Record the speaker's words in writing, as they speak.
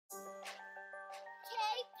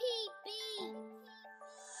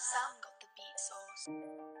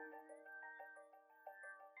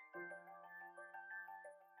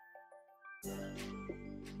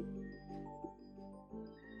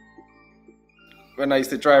When I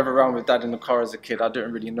used to drive around with Dad in the car as a kid, I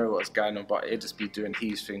didn't really know what was going on, but he'd just be doing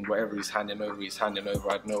his thing. Whatever he's handing over,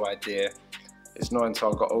 I had no idea. It's not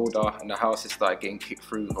until I got older and the houses started getting kicked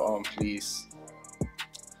through with armed police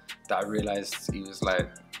that I realised he was like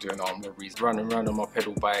doing armed robberies. Running around on my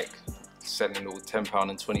pedal bike, selling little £10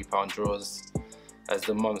 and £20 drawers. As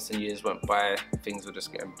the months and years went by, things were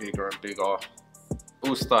just getting bigger and bigger.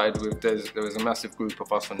 All started with, there was a massive group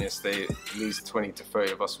of us on the estate, at least 20 to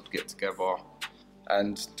 30 of us would get together.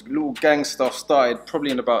 And the little gang stuff started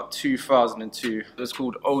probably in about 2002. It was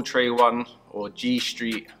called Old Tray 1 or G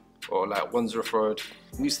Street or like Wandsworth Road.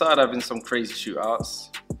 We started having some crazy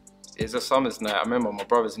shootouts. It was a summer's night. I remember my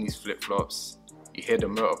brother's in his flip-flops. You hear the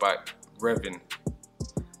motorbike revving.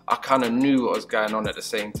 I kind of knew what was going on at the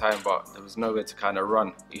same time, but there was nowhere to kind of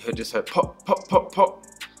run. You just heard pop, pop, pop, pop.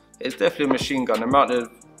 It's definitely a machine gun. The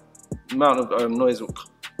amount of noise that would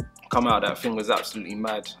come out of that thing was absolutely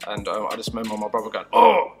mad. And I just remember my brother going,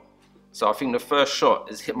 oh! So I think the first shot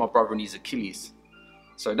has hit my brother in his Achilles.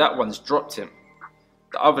 So that one's dropped him.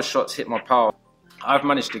 The other shots hit my pal. I've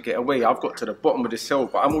managed to get away. I've got to the bottom of this hill,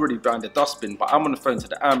 but I'm already behind the dustbin. But I'm on the phone to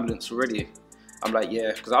the ambulance already. I'm like,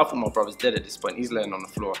 yeah, because I thought my brother's dead at this point. He's laying on the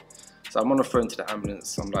floor. So I'm on the phone to the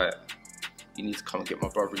ambulance. I'm like, you need to come and get my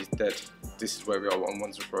brother, he's dead. This is where we are on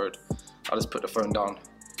Wandsworth Road. I just put the phone down.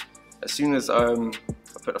 As soon as I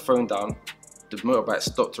put the phone down, the motorbike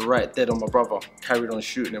stopped right dead on my brother, carried on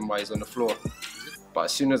shooting him while he's on the floor. But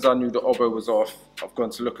as soon as I knew the oboe was off, I've gone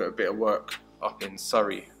to look at a bit of work up in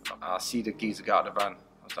Surrey. I see the geezer get out of the van.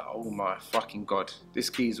 I was like, oh my fucking God, this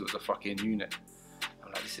geezer was a fucking unit.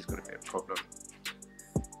 I'm like, this is gonna be a problem.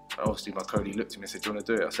 And obviously my colleague looked at me and said, do you want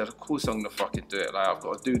to do it? I said, of course I'm gonna fucking do it. Like, I've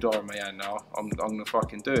got a doodah in my hand now, I'm gonna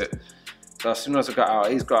fucking do it. So as soon as I got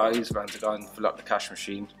out, he's got out of his van to go and fill up the cash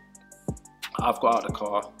machine. I've got out of the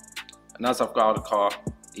car, and as I've got out of the car,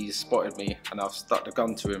 he's spotted me and I've stuck the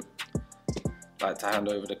gun to him, like to hand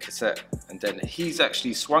over the cassette. And then he's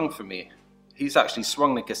actually swung for me. He's actually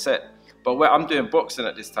swung the cassette. But I'm doing boxing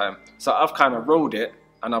at this time, so I've kind of rolled it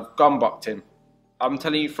and I've gun-bucked him. I'm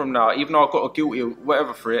telling you from now, even though I got a guilty or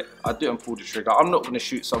whatever for it, I didn't pull the trigger. I'm not going to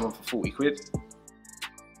shoot someone for 40 quid.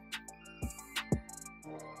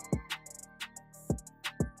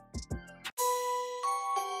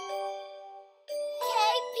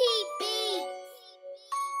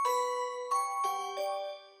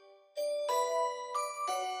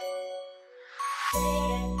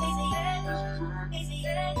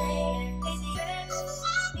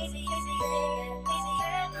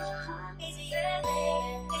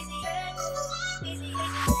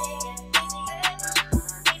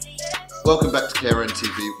 Welcome back to KRN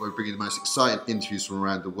TV. We're bringing the most exciting interviews from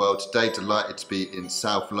around the world. Today, delighted to be in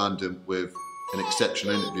South London with an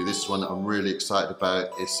exceptional interview. This is one that I'm really excited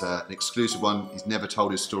about. It's an exclusive one. He's never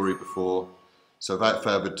told his story before. So without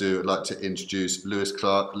further ado, I'd like to introduce Lewis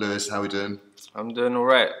Clark. Lewis, how are we doing? I'm doing all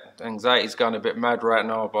right. The anxiety's going a bit mad right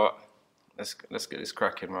now, but let's get this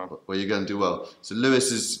cracking, man. Well, you're going to do well. So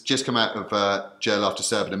Lewis has just come out of jail after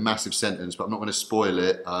serving a massive sentence, but I'm not going to spoil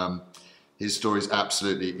it. His story is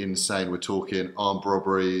absolutely insane. We're talking armed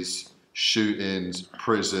robberies, shootings,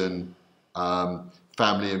 prison,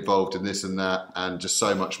 family involved in this and that, and just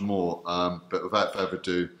so much more. But without further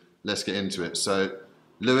ado, let's get into it. So,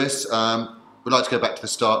 Lewis, we'd like to go back to the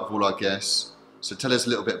start of all our guests. So tell us a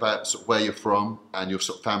little bit about sort of where you're from and your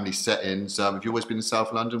sort of family settings. Have you always been in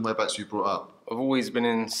South London? Whereabouts were you brought up? I've always been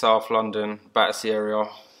in South London, Battersea area,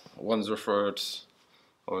 Wandsworth Road.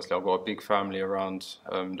 Obviously, I've got a big family around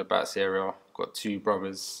the Battersea area. I've got 2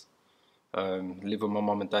 brothers. Live with my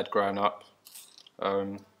mum and dad growing up.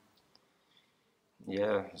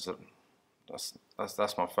 Yeah, so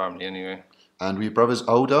that's my family anyway. And were your brothers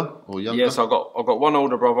older or younger? Yes, I've got one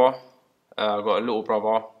older brother. I've got a little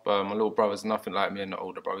brother, but my little brother's nothing like me and the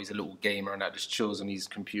older brother. He's a little gamer and that, just chills on his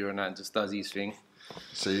computer and that and just does his thing.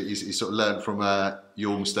 So you sort of learned from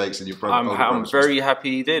your mistakes and your brother. I'm very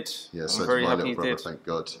happy he did. Yeah, so did my little brother, thank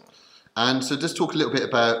God. And so just talk a little bit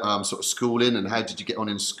about sort of schooling and how did you get on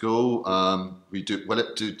in school? Did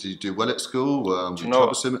you do well at school? Were you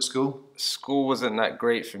troublesome at school? School wasn't that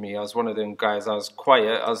great for me. I was one of them guys. I was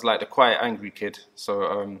quiet. I was like the quiet, angry kid.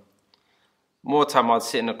 So more time I'd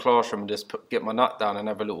sit in the classroom and just get my nut down and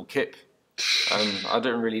have a little kip. I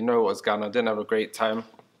didn't really know what was going on. I didn't have a great time.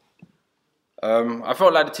 I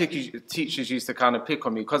felt like the teachers used to kind of pick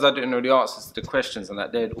on me because I didn't know the answers to the questions and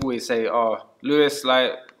that. They'd always say, oh, Lewis,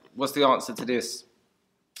 like, what's the answer to this?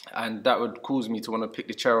 And that would cause me to want to pick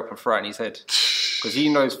the chair up and throw it in his head. because he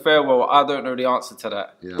knows fair well I don't know the answer to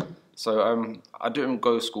that. Yeah. So I didn't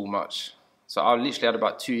go to school much. So I literally had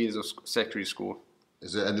about 2 years of secondary school.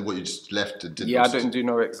 Is it, and then what, you just left and didn't? Yeah, I didn't do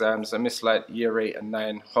no exams. I missed like year 8 and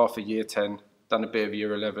 9, half a year 10, done a bit of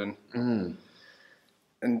year 11.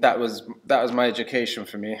 And that was my education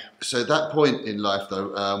for me. So at that point in life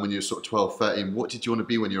though, when you were sort of 12, 13, what did you want to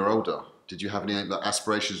be when you were older? Did you have any like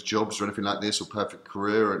aspirations, jobs or anything like this, or perfect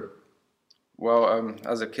career? And Well,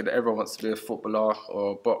 as a kid, everyone wants to be a footballer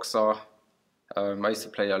or a boxer. I used to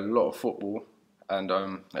play a lot of football, and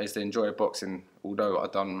I used to enjoy boxing. Although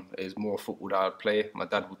it was more football that I'd play. My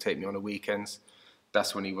dad would take me on the weekends.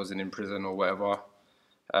 That's when he wasn't in prison or whatever.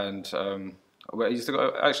 And I used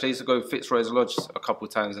to go Fitzroy's Lodge a couple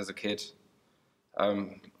of times as a kid.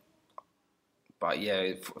 But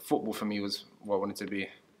yeah, football for me was what I wanted to be.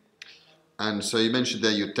 And so you mentioned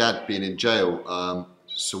there your dad being in jail.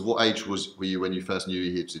 So what age were you when you first knew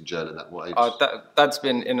he was in jail, and at what age? Dad's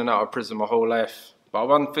been in and out of prison my whole life. But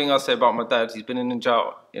one thing I say about my dad, he's been in and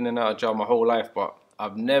out of jail my whole life, but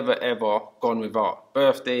I've never ever gone without.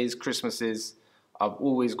 Birthdays, Christmases, I've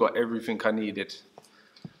always got everything I needed.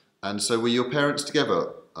 And so were your parents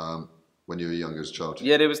together when you were young as a child?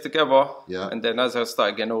 Yeah, they was together. Yeah. And then as I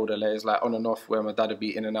started getting older, it was like on and off where my dad would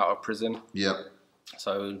be in and out of prison. Yeah.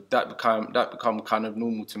 So that become kind of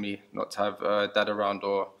normal to me, not to have dad around,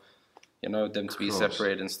 or them to be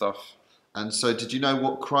separated and stuff. And so did you know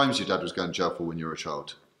what crimes your dad was going to jail for when you were a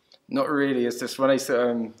child? Not really. It's just when I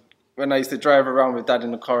used to drive around with dad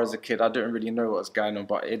in the car as a kid, I didn't really know what was going on,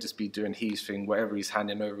 but he'd just be doing his thing, whatever he's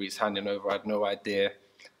handing over. I had no idea.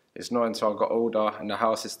 It's not until I got older and the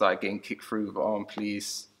houses started getting kicked through with armed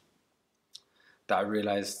police that I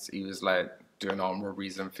realised he was like doing armed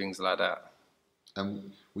robberies and things like that.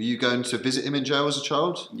 And were you going to visit him in jail as a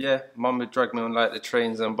child? Yeah, Mum would drag me on like the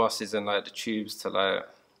trains and buses and like the tubes to like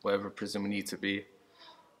whatever prison we need to be.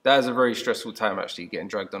 That was a very stressful time actually, getting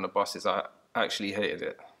dragged on the buses. I actually hated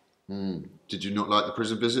it. Did you not like the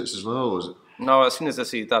prison visits as well? Or was it? No, as soon as I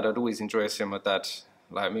see dad, I'd always enjoy seeing my dad.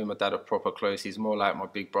 Like, me and my dad are proper close. He's more like my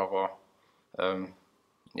big brother.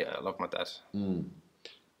 Yeah, I love my dad.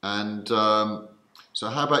 And so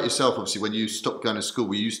how about yourself? Obviously, when you stopped going to school,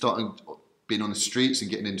 were you starting being on the streets and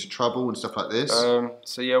getting into trouble and stuff like this?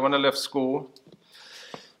 So yeah, when I left school,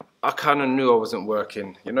 I kind of knew I wasn't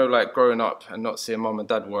working. Like growing up and not seeing mum and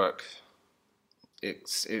dad work, it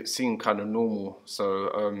seemed kind of normal.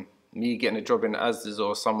 So me getting a job in Asda's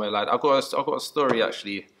or somewhere like that, I got a story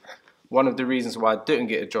actually. One of the reasons why I didn't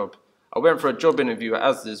get a job, I went for a job interview at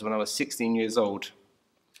Asda's when I was 16 years old.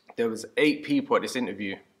 There was 8 people at this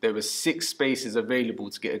interview. There was 6 spaces available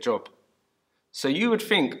to get a job. So you would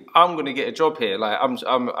think I'm gonna get a job here. Like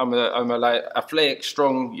I'm a like athletic,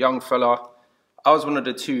 strong young fella. I was one of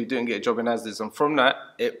the 2 who didn't get a job in Asda's, and from that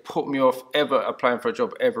it put me off ever applying for a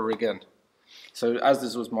job ever again. So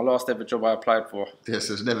Asda's was my last ever job I applied for. Yes,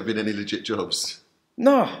 there's never been any legit jobs.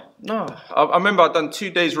 No. I remember I'd done 2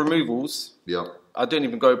 days removals. Yeah. I didn't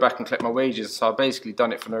even go back and collect my wages, so I basically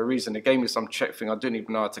done it for no reason. They gave me some check thing, I didn't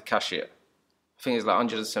even know how to cash it. I think it's like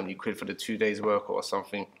 170 quid for the 2 days work or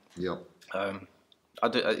something. Yeah.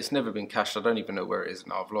 It's never been cashed. I don't even know where it is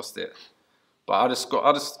now. I've lost it. But I just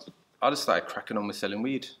started cracking on with selling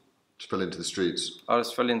weed. Just fell into the streets. I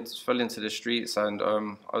just fell into the streets, and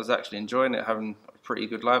I was actually enjoying it, having a pretty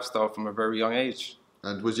good lifestyle from a very young age.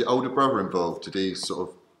 And was your older brother involved? Did he sort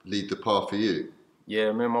of lead the path for you?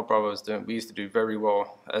 Yeah, me and my brother we used to do very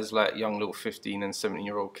well as like young little 15 and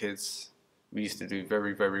 17-year-old kids. We used to do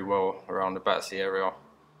very, very well around the Battersea area.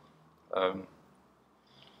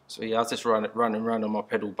 So yeah, I was just running around on my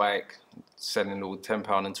pedal bike, selling little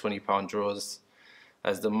 £10 and £20 drawers.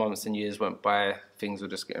 As the months and years went by, things were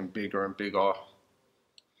just getting bigger and bigger.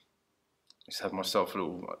 Just had myself a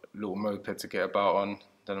little moped to get about on.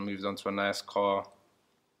 Then I moved on to a nice car.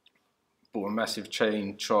 Bought a massive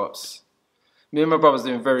chain, chops. Me and my brother's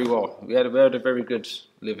doing very well. We had a very good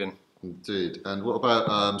living. Indeed. And what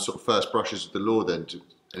about sort of first brushes with the law then?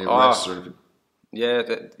 Any arrests or anything? Yeah,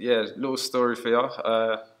 little story for you.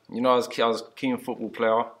 I was a keen football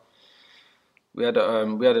player. We had a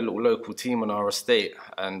little local team on our estate,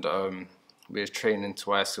 and we was training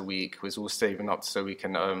twice a week. We was all saving up so we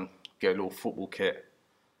can get a little football kit.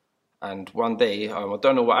 And one day, I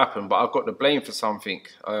don't know what happened, but I got the blame for something.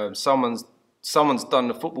 Someone's done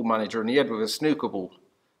the football manager in the head with a snooker ball,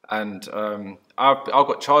 and I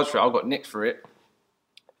got charged for it. I got nicked for it.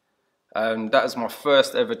 That was my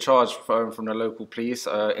first ever charge from the local police.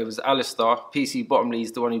 It was Alistair, PC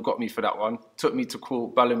Bottomley's the one who got me for that one. Took me to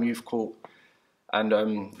court, Balham Youth Court. And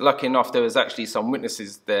lucky enough, there was actually some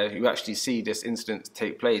witnesses there who actually see this incident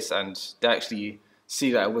take place, and they actually see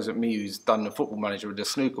that it wasn't me who's done the Football Manager with the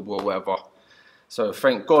snooker ball or whatever. So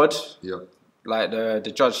thank God, like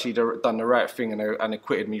the judge, she'd done the right thing and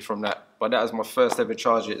acquitted me from that. But that was my first ever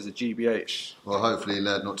charge as a GBH. Well, hopefully he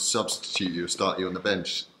learned not to substitute you or start you on the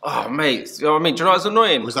bench. Oh, mate, you know what I mean? Do you know what's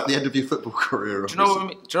annoying? Was that the end of your football career? Do you know what I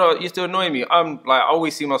mean? Do you know what used to annoy me? I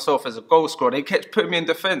always see myself as a goal scorer. They kept putting me in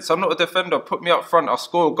defence. I'm not a defender. Put me up front. I'll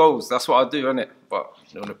score goals. That's what I do, innit? But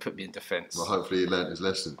they want to put me in defence. Well, hopefully he learned his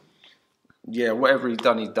lesson. Yeah, whatever he's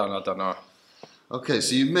done. I don't know. Okay,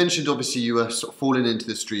 so you mentioned obviously you were sort of falling into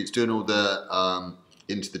the streets, doing all the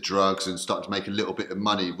into the drugs and starting to make a little bit of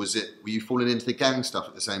money. Were you falling into the gang stuff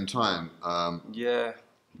at the same time? Yeah.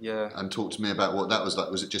 And talk to me about what that was like.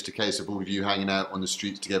 Was it just a case of all of you hanging out on the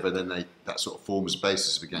streets together, then that sort of forms the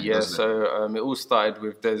basis of a gang? Yeah, doesn't so it all started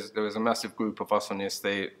with there was a massive group of us on the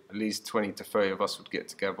estate. At least 20 to 30 of us would get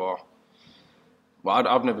together. Well,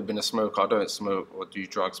 I've never been a smoker. I don't smoke or do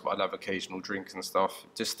drugs, but I'd have occasional drinks and stuff.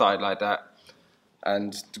 It just started like that.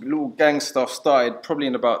 And the little gang stuff started probably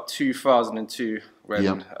in about 2002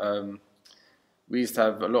 when we used to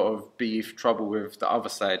have a lot of beef, trouble with the other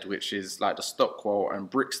side, which is like the Stockwell and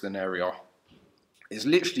Brixton area. It's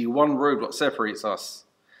literally one road what separates us.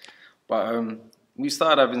 But we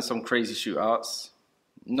started having some crazy shootouts.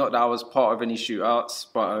 Not that I was part of any shootouts,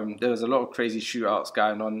 but there was a lot of crazy shootouts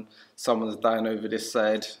going on. Someone's dying over this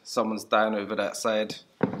side, someone's dying over that side.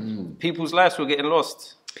 People's lives were getting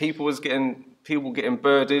lost. People getting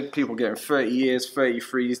birded, people getting 30 years,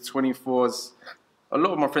 33s, 24s. A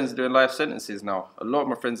lot of my friends are doing life sentences now. A lot of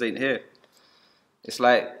my friends ain't here. It's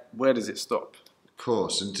like, where does it stop? Of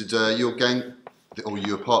course. And did your gang, or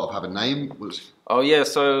you were part of, have a name? Oh yeah,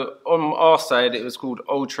 so on our side it was called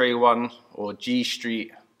Old Tray 1 or G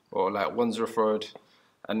Street or like Wandsworth Road.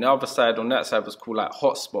 And the other side, on that side, was called like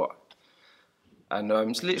Hotspot. And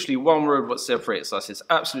it's literally one road what separates us. It's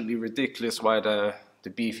absolutely ridiculous why the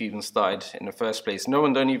beef even started in the first place. No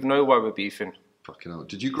one don't even know why we're beefing. Fucking hell.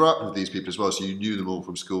 Did you grow up with these people as well? So you knew them all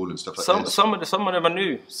from school and stuff like that? Some of them I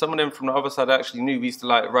knew. Some of them from the other side I actually knew. We used to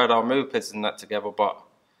like ride our mopeds and that together, but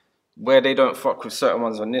where they don't fuck with certain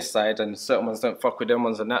ones on this side and certain ones don't fuck with them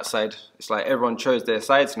ones on that side, it's like everyone chose their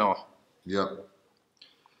sides now. Yeah.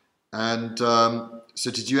 And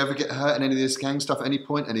so did you ever get hurt in any of this gang stuff at any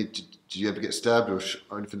point? Did you ever get stabbed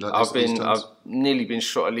or anything like this? I've nearly been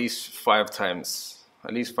shot at least 5 times.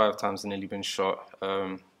 At least 5 times I've nearly been shot.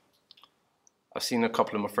 I've seen a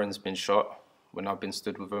couple of my friends been shot when I've been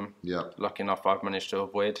stood with them. Yeah. Lucky enough, I've managed to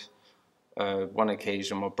avoid. One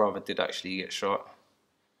occasion, my brother did actually get shot.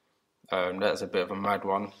 That's a bit of a mad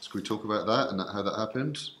one. So can we talk about that and how that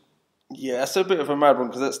happened? Yeah, that's a bit of a mad one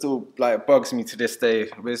because that still like bugs me to this day.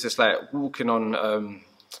 It's just like walking on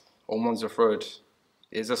Wandsworth Road.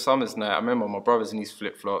 It's a summer's night. I remember my brother's in his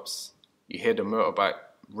flip-flops. You hear the motorbike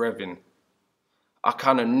revving. I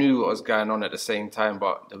kind of knew what was going on at the same time,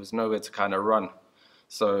 but there was nowhere to kind of run.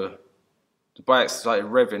 So the bike started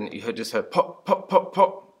revving. You just heard pop, pop, pop,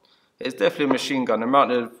 pop. It's definitely a machine gun. The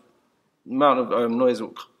amount of noise that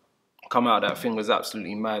would come out of that thing was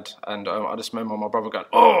absolutely mad. And I just remember my brother going,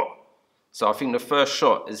 oh! So I think the first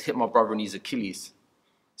shot has hit my brother in his Achilles.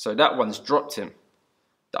 So that one's dropped him.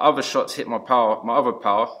 The other shots hit my other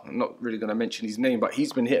pal. I'm not really going to mention his name, but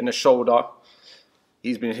he's been hitting the shoulder.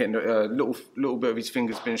 He's been hitting a little bit of his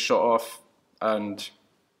finger's been shot off, and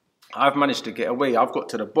I've managed to get away. I've got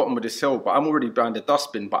to the bottom of this hill, but I'm already behind the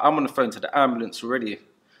dustbin. But I'm on the phone to the ambulance already.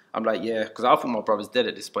 I'm like, yeah, because I thought my brother's dead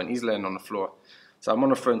at this point. He's laying on the floor. So I'm on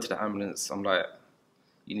the phone to the ambulance. I'm like,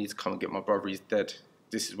 you need to come and get my brother. He's dead.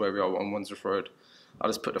 This is where we are on Wandsworth Road. I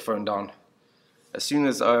just put the phone down. As soon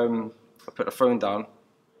as I put the phone down,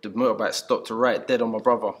 the motorbike stopped right dead on my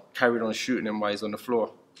brother. Carried on shooting him while he's on the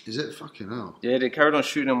floor. Is it fucking hell? Yeah, they carried on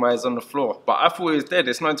shooting him while he's on the floor. But I thought he was dead.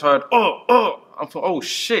 It's not until I heard, I thought, oh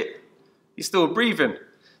shit, he's still breathing.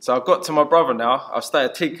 So I got to my brother now. I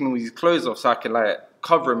started taking all his clothes off so I could like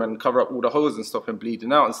cover him and cover up all the holes and stop him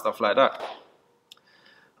bleeding out and stuff like that.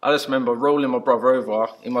 I just remember rolling my brother over.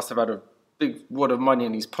 He must have had a big wad of money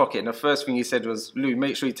in his pocket. And the first thing he said was, Lou,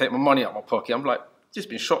 make sure you take my money out of my pocket. I'm like, just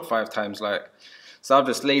been shot 5 times. Like, so I've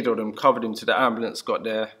just ladled him, covered him to the ambulance, got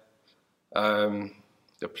there.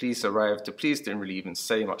 The police arrived. The police didn't really even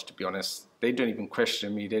say much, to be honest. They don't even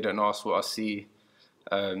question me. They don't ask what I see.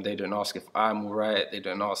 They don't ask if I'm all right. They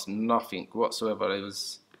don't ask nothing whatsoever.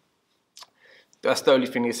 That's the only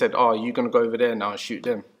thing they said, oh, you're going to go over there now and shoot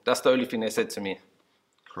them. That's the only thing they said to me.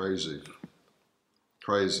 Crazy.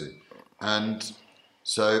 Crazy. And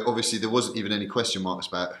so obviously there wasn't even any question marks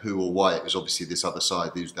about who or why. It was obviously this other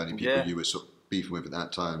side. These were the only people you were sort of beefing with at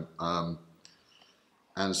that time.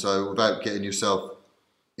 And so without getting yourself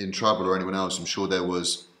in trouble or anyone else, I'm sure there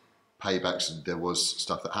was paybacks and there was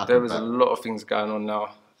stuff that happened. There was a lot of things going on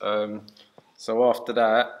now. So after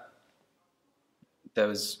that, there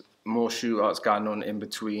was more shootouts going on in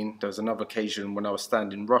between. There was another occasion when I was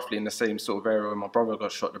standing roughly in the same sort of area where my brother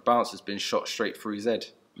got shot. The bouncer's been shot straight through his head,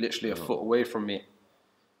 literally a foot away from me.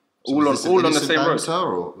 So all on the same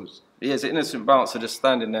road. Was... Yeah, it's an innocent bouncer just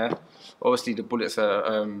standing there. Obviously, the bullets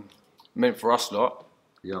are meant for us lot.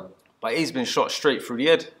 Yeah. But he's been shot straight through the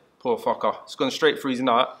head. Poor fucker. It's gone straight through his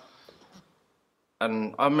nut.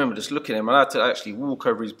 And I remember just looking at him, and I had to actually walk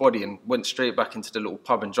over his body and went straight back into the little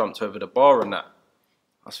pub and jumped over the bar and that.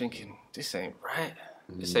 I was thinking, this ain't right.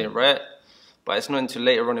 This ain't right. But it's not until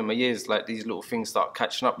later on in my years, like, these little things start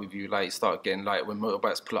catching up with you. Like, you start getting, like, when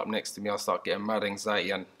motorbikes pull up next to me, I start getting mad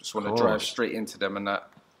anxiety and just want to drive straight into them and that.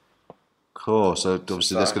 Cool. So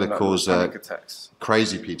obviously that's going to cause panic attacks.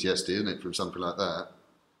 Crazy PTSD, isn't it, from something like that?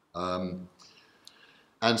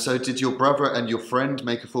 And so did your brother and your friend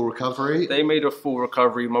make a full recovery? They made a full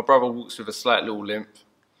recovery. My brother walks with a slight little limp,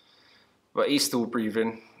 but he's still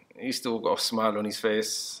breathing. He's still got a smile on his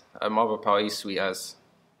face. And my other pal, he's sweet as.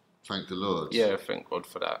 Thank the Lord. Yeah, thank God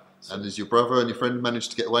for that. So. And has your brother and your friend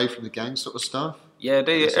managed to get away from the gang sort of stuff? Yeah,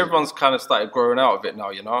 everyone's kind of started growing out of it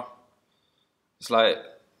now, you know? It's like,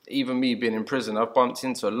 even me being in prison, I've bumped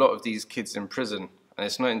into a lot of these kids in prison. And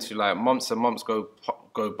it's not until like months and months go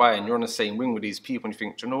by and you're on the same wing with these people and you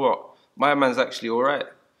think, do you know what? My man's actually all right.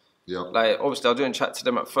 Yeah. Like, obviously, I don't chat to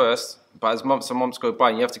them at first, but as months and months go by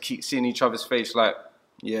and you have to keep seeing each other's face, like,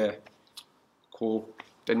 yeah, cool.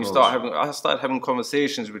 Then I started having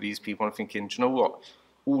conversations with these people and thinking, do you know what?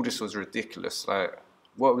 All this was ridiculous. Like,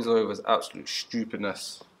 what was over was absolute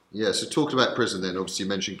stupidness. Yeah, so talking about prison then, obviously you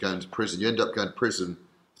mentioned going to prison. You ended up going to prison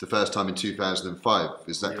the first time in 2005,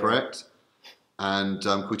 is that correct? And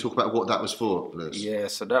can we talk about what that was for, Lewis? Yeah,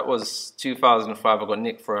 so that was 2005. I got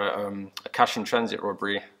nicked for a cash in transit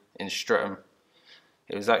robbery in Streatham.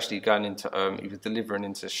 It was actually going into, he was delivering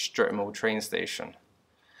into Streatham Old train station.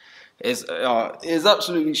 It's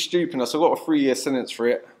absolutely stupid. So I got a 3-year sentence for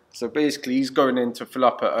it. So basically, he's going in to fill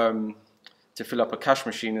up a cash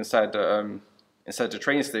machine inside the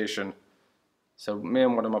train station. So me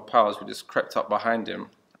and one of my pals, we just crept up behind him,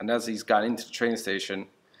 and as he's going into the train station,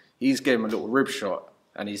 he's gave him a little rib shot,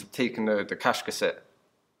 and he's taken the cash cassette.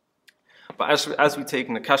 But as we're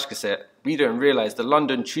taking the cash cassette, we don't realise the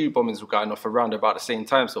London tube bombings were going off around about the same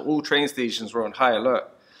time, so all train stations were on high alert.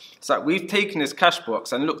 It's like we've taken this cash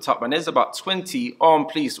box and looked up, and there's about 20 armed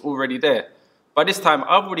police already there. By this time,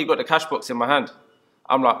 I've already got the cash box in my hand.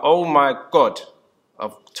 I'm like, oh my God.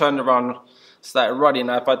 I've turned around, started running,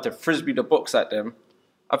 I've had to frisbee the box at them.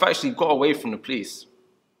 I've actually got away from the police.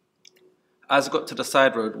 As I got to the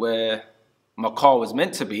side road where my car was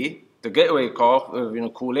meant to be, the getaway car, whatever you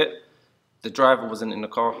want to call it, the driver wasn't in the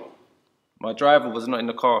car. My driver was not in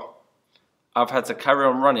the car. I've had to carry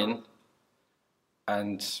on running,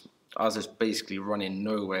 and I was just basically running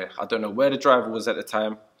nowhere. I don't know where the driver was at the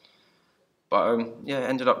time, but yeah,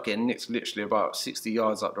 ended up getting nicked literally about 60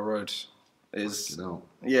 yards up the road.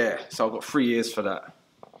 Yeah, so I got 3 years for that.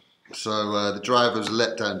 So the driver's a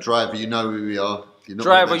letdown. Driver, you know who we are.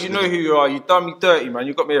 Driver, you know who you are. You done me dirty, man.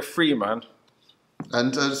 You got me a free, man.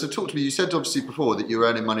 And so talk to me. You said obviously before that you were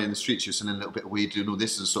earning money in the streets. You were selling a little bit of weed, doing all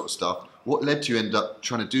this and sort of stuff. What led you end up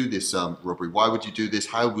trying to do this robbery? Why would you do this?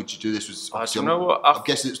 How would you do this? You know what? I'm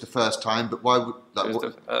guessing it's the first time, but why would that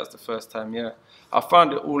was the first time? Yeah, I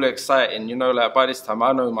found it all exciting. You know, like by this time,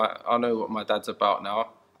 I know what my dad's about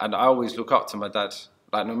now, and I always look up to my dad.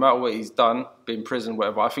 Like no matter what he's done, been in prison,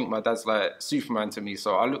 whatever. I think my dad's like Superman to me,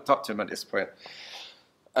 so I looked up to him at this point.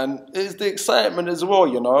 And it's the excitement as well,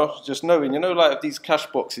 you know, just knowing, you know, like these cash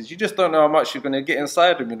boxes, you just don't know how much you're going to get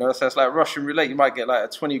inside them, you know. So it's like Russian roulette. You might get like a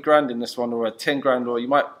 20 grand in this one, or a 10 grand, or you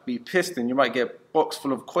might be pissed and you might get a box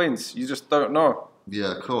full of coins. You just don't know.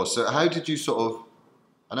 Yeah, of course. So how did you sort of,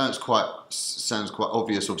 I know sounds quite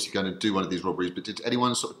obvious, obviously going to do one of these robberies, but did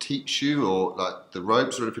anyone sort of teach you, or like the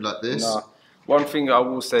ropes or anything like this? Nah. One thing I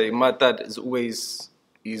will say, my dad is always...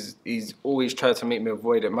 He's always tried to make me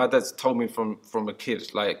avoid it. My dad's told me from a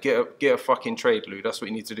kid, like, get a fucking trade, Lou. That's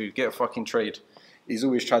what you need to do. Get a fucking trade. He's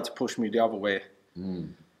always tried to push me the other way.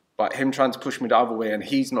 But him trying to push me the other way and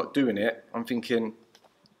he's not doing it, I'm thinking,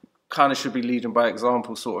 kind of should be leading by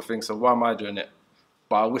example sort of thing. So why am I doing it?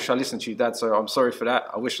 But I wish I listened to you, Dad. So I'm sorry for that.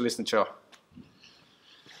 I wish I listened to you.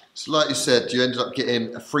 So like you said, you ended up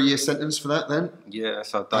getting a 3-year sentence for that then? Yeah,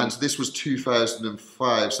 so I've done. And this was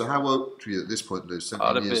 2005. So how old were you at this point, Lou?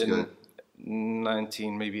 17 years ago?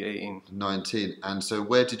 19, maybe 18. 19. And so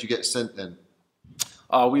where did you get sent then?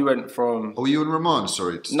 We went from... Oh, were you in remand,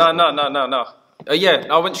 sorry? No. Yeah,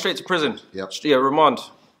 I went straight to prison. Yep. Yeah, remand.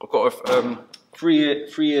 I got a 3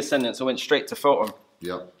 year sentence. I went straight to Feltham.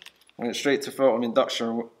 Yeah. I went straight to Feltham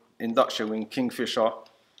induction wing, Kingfisher.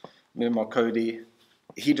 Me and my Cody.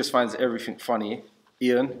 He just finds everything funny.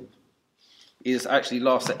 Ian. He just actually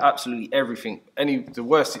laughs at absolutely everything. The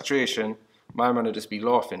worst situation, my man would just be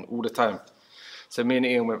laughing all the time. So me and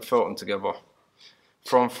Ian went Feltham together.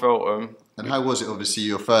 From Feltham. And how was it, obviously,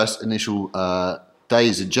 your first initial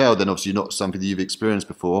days in jail? Then obviously not something that you've experienced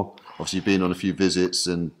before. Obviously you've been on a few visits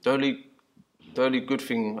and... The only good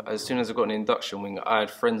thing, as soon as I got an induction wing, I had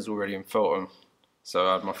friends already in Feltham. So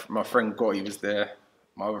I had my friend Gotti was there,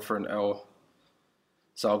 my other friend El.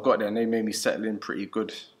 So I got there and they made me settle in pretty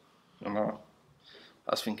good. You know,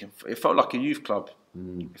 I was thinking, it felt like a youth club.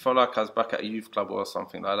 It felt like I was back at a youth club or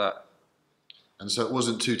something like that. And so it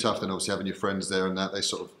wasn't too tough then, obviously, having your friends there and that, they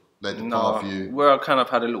sort of led the path for you? Where I kind of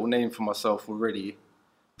had a little name for myself already,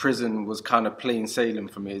 prison was kind of plain sailing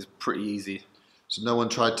for me. It's pretty easy. So no one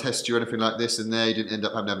tried to test you or anything like this in there? You didn't end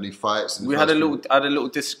up having to have any fights? I had a little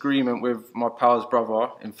disagreement with my pal's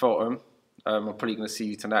brother in Feltham. I'm probably going to see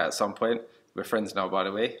you tonight at some point. We're friends now, by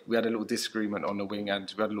the way. We had a little disagreement on the wing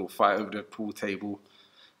and we had a little fight over the pool table.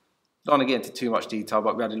 Don't want to get into too much detail,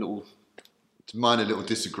 but we had a little... minor little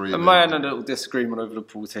disagreement. A minor little disagreement over the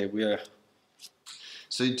pool table, yeah.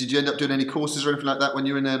 So did you end up doing any courses or anything like that when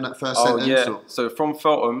you were in there in that first sentence? Yeah. Or? So from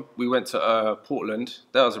Feltham, we went to Portland.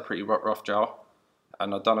 That was a pretty rough jail.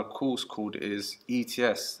 And I've done a course called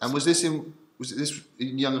ETS. And was this in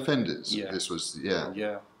young offenders? Yeah. This was, yeah.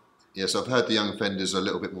 Yeah. Yeah, so I've heard the young offenders are a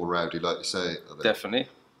little bit more rowdy, like you say. Definitely.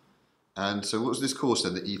 And so what was this course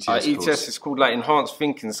then, the ETS course? ETS is called like Enhanced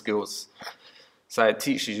Thinking Skills. So it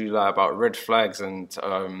teaches you like about red flags and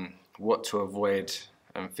what to avoid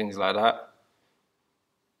and things like that.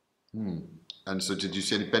 And so did you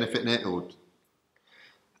see any benefit in it? Or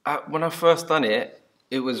when I first done it,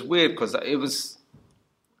 it was weird because it was,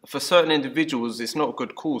 for certain individuals, it's not a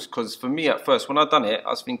good course. Because for me at first, when I done it,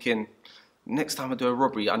 I was thinking, next time I do a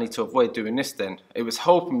robbery, I need to avoid doing this then. It was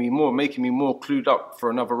helping me more, making me more clued up for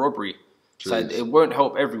another robbery. Jeez. So it won't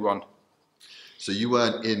help everyone. So you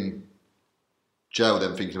weren't in jail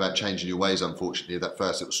then thinking about changing your ways, unfortunately, that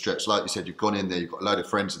first little stretch. Like you said, you've gone in there, you've got a load of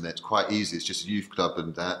friends in there, it's quite easy, it's just a youth club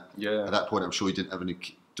and that. Yeah. At that point, I'm sure you didn't have any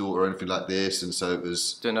daughter or anything like this, and so it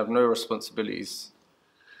was... Didn't have no responsibilities.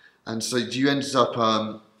 And so you ended up,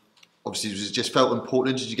 obviously, was it just Feltham,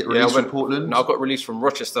 Portland? Did you get released from Portland? No, I got released from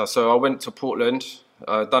Rochester, so I went to Portland,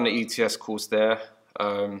 done the ETS course there.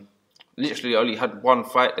 Literally only had one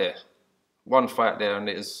fight there, and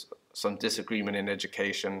it was some disagreement in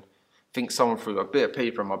education. I think someone threw a bit of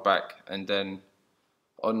paper in my back, and then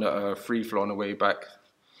on the free flow on the way back,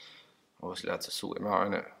 obviously I had to sort him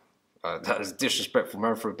out, innit? That was disrespectful,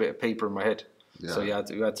 man, threw a bit of paper in my head. Yeah. So we had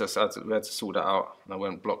to sort that out, and I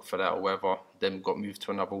went blocked for that or whatever. Then got moved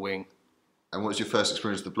to another wing. And what was your first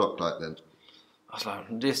experience of the block like then? I was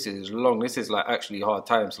like, this is long. This is like actually hard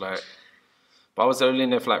times. Like, but I was only in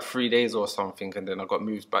there for like 3 days or something, and then I got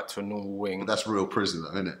moved back to a normal wing. But that's real prison,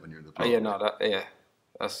 though, isn't it? When you're in the block.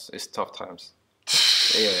 It's tough times.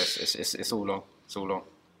 It's all long. It's all long.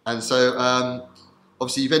 And so,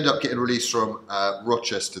 obviously, you've ended up getting released from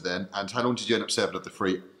Rochester then. And how long did you end up serving of the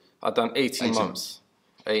free? I've done 18 months.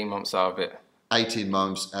 18 months out of it. 18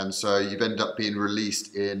 months. And so you've ended up being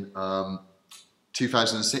released in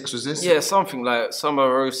 2006, was this? Yeah, something like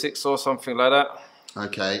summer 06 or something like that.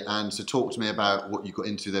 Okay, and so talk to me about what you got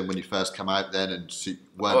into then when you first come out then, and so you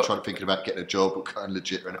weren't thinking about getting a job or going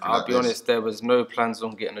legit or anything like this? I'll be honest, there was no plans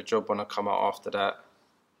on getting a job when I come out after that.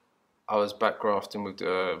 I was back grafting with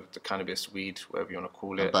the cannabis weed, whatever you want to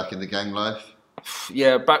call it. And back in the gang life?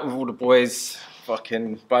 Yeah, back with all the boys.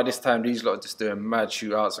 Fucking, by this time, these lot are just doing mad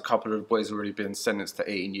shootouts. A couple of the boys already been sentenced to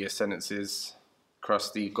 18-year sentences.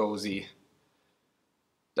 Krusty, Golsey.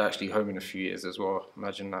 They're actually home in a few years as well.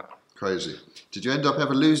 Imagine that. Crazy. Did you end up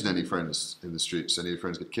ever losing any friends in the streets? Any of your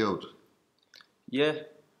friends get killed? Yeah.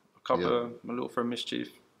 A couple of my little friend Mischief.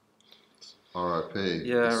 R.I.P.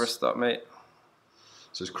 Yeah, rest up, mate.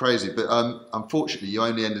 So it's crazy. But unfortunately, you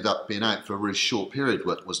only ended up being out for a really short period,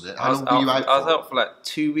 wasn't it? How long were you out for? I was out for like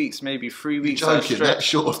 2 weeks, maybe 3 weeks. You're joking, that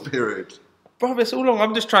short of period? Bro, it's all long.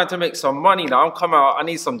 I'm just trying to make some money now. I'm coming out. I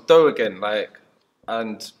need some dough again.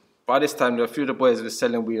 And by this time, a few of the boys were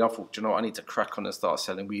selling weed. I thought, you know what, I need to crack on and start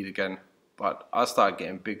selling weed again. But I started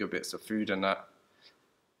getting bigger bits of food and that.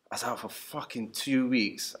 I was out for fucking 2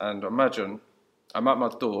 weeks. And imagine, I'm at my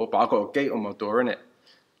door, but I got a gate on my door, innit?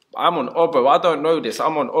 I'm on Obo. I don't know this.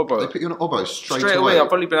 I'm on Obo. They put you on Obo straight away.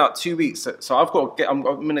 I've only been out 2 weeks. So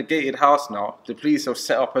I'm in a gated house now. The police have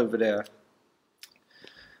set up over there.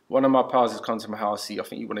 One of my pals has come to my house. I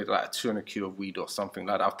think he wanted like a 200 kilo of weed or something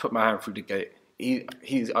like that. I've put my hand through the gate.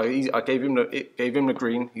 I gave him the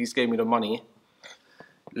green. He's gave me the money.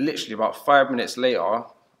 Literally about 5 minutes later, I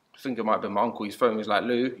think it might have been my uncle. His phone was like,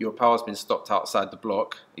 "Lou, your power's been stopped outside the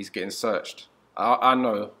block. He's getting searched." I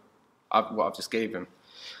know what I've just gave him.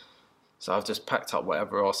 So I've just packed up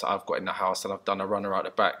whatever else I've got in the house and I've done a runner out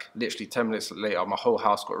the back. Literally 10 minutes later, my whole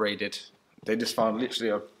house got raided. They just found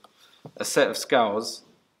literally a set of scales.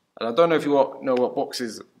 And I don't know if you know what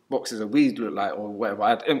boxes of weed look like or whatever. I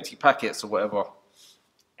had empty packets or whatever.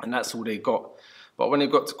 And that's all they got. But when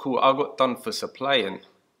it got to court, I got done for supplying.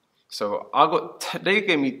 So they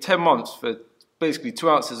gave me 10 months for basically 2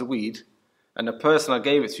 ounces of weed. And the person I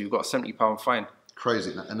gave it to got a £70 fine.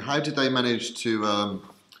 Crazy. And how did they manage to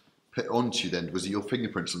put it onto you then? Was it your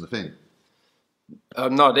fingerprints on the thing?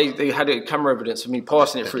 No, they had it camera evidence of me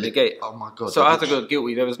passing it through the gate. Oh my God. So I had to go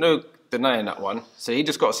guilty. There was no denying that one. So he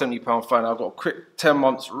just got a £70 fine. I got a quick 10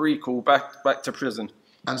 months recall back to prison.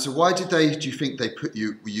 And so why do you think they put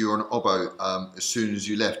you were on Obbo as soon as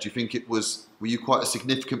you left? Do you think were you quite a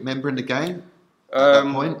significant member in the game at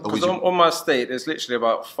that point? Because on my estate, there's literally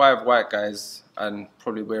about 5 white guys and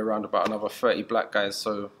probably we're around about another 30 black guys.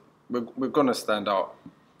 So we're going to stand out.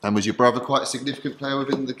 And was your brother quite a significant player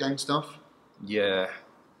within the gang stuff? Yeah,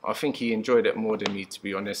 I think he enjoyed it more than me, to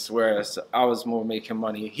be honest. Whereas I was more making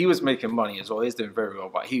money. He was making money as well. He's doing very well,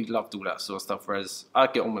 but he loved all that sort of stuff. Whereas I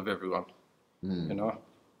get on with everyone, you know.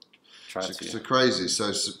 So crazy.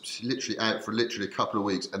 So literally out for literally a couple of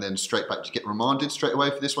weeks, and then straight back. Did you get remanded straight away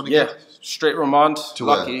for this one again? Yeah, straight remand. To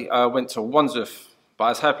Lucky, I went to Wandsworth, but I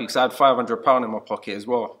was happy because I had £500 in my pocket as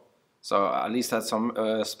well. So I at least had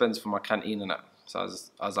some spends for my canteen and that. So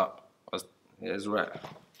I was up. It was right.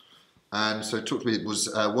 And so talk to me, was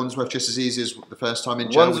Wandsworth just as easy as the first time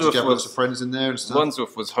in jail? Did you have lots of friends in there and stuff?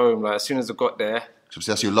 Wandsworth was home. Like as soon as I got there. So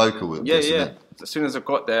that's your local. Yeah. As soon as I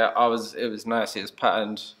got there, it was nice. It was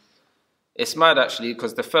patterned. It's mad actually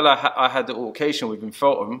because the fella I had the altercation with in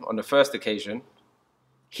Feltham on the first occasion,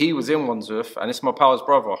 he was in Wandsworth and it's my pal's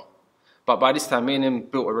brother. But by this time, me and him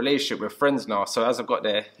built a relationship. We're friends now. So as I got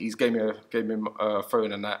there, he's gave me a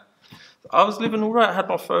phone and that. I was living all right. I had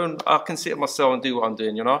my phone. I can sit in my cell and do what I'm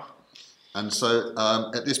doing, you know. And so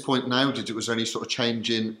at this point now, was there any sort of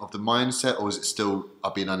changing of the mindset, or was it still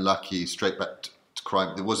I've been unlucky, straight back to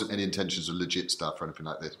crime? There wasn't any intentions of legit stuff or anything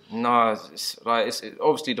like this. No,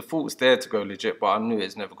 obviously the thought's there to go legit, but I knew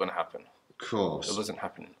it's never going to happen. Of course, it wasn't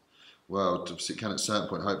happening. Well, it can at a certain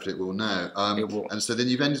point. Hopefully, it will now. It will. And so then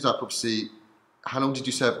you've ended up obviously. How long did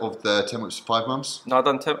you serve of the 10 months? 5 months? No,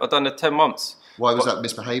 I've done the 10 months. Why was that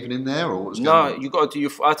misbehaving in there, or what was going on? You got to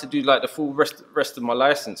do. I had to do like the full rest of my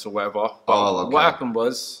license or whatever. But okay. What happened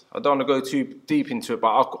was, I don't want to go too deep into it,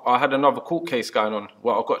 but I had another court case going on.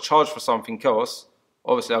 Well, I got charged for something else.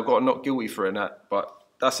 Obviously, I got not guilty for that, but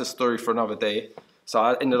that's a story for another day. So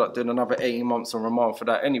I ended up doing another 18 months on remand for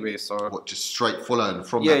that anyway. So what, just straight following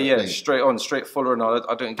from that? Yeah, thing? straight following.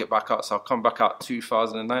 I didn't get back out, so I come back out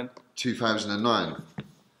 2009. 2009,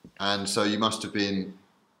 and so you must have been.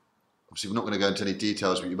 Obviously, we're not going to go into any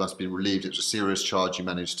details, but you must have been relieved. It was a serious charge you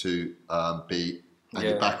managed to beat, and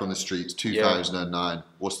you're back on the streets. 2009. Yeah.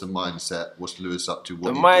 What's the mindset? What's Lewis up to?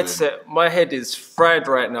 What the mindset. My head is fried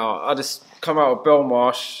right now. I just come out of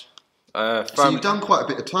Belmarsh. So you've done quite a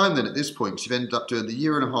bit of time then at this point, because you've ended up doing the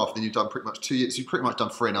year and a half, then you've done pretty much 2 years. So you've pretty much done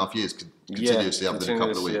 3.5 years continuously other than a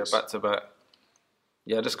couple of weeks. Yeah, back to back.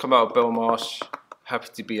 Yeah, I just come out of Belmarsh, happy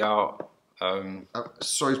to be out.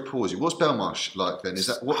 Sorry to pause you. What's Belmarsh like then? Is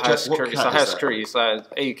that what high security? It's a high security. It's like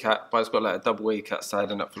ACAT, but it's got like a double ACAT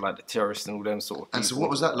side and up for like the terrorists and all them sort of people. And so what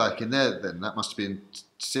was that like in there then? That must have been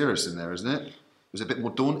serious in there, isn't it? Was it a bit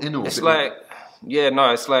more daunting? Or it's like...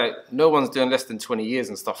 it's like no one's doing less than 20 years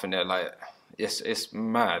and stuff in there. Like, it's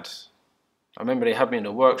mad. I remember they had me in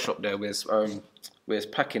a workshop there where it's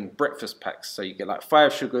packing breakfast packs. So you get like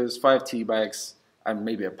 5 sugars, 5 tea bags, and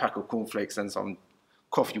maybe a pack of cornflakes and some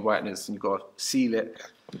coffee whiteners, and you got to seal it.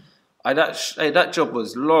 That job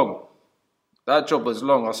was long. That job was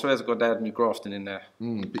long. I swear to God, they had me grafting in there.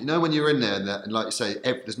 But you know when you're in there, and like you say,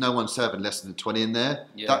 there's no one serving less than 20 in there.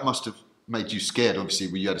 Yeah. That must have made you scared, obviously,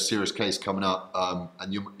 when you had a serious case coming up,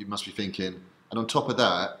 and you must be thinking, and on top of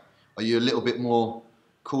that, are you a little bit more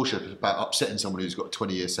cautious about upsetting someone who's got a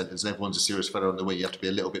 20-year sentence and everyone's a serious fellow on the way? You have to be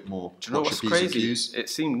a little bit more. Do you know what's crazy? It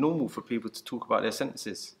seemed normal for people to talk about their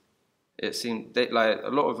sentences. It seemed like a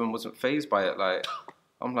lot of them wasn't fazed by it. Like,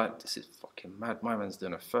 I'm like, this is fucking mad. My man's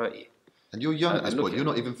doing a 30. And you're young at this point. You're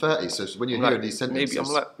not even 30. So when you're hearing these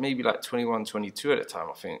sentences, maybe 21, 22 at the time,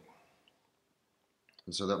 I think.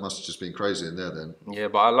 And so that must have just been crazy in there then. Yeah,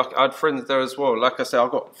 but I had friends there as well. Like I said,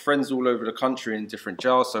 I've got friends all over the country in different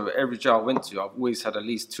jails. So every jail I went to, I've always had at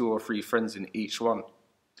least 2 or 3 friends in each one.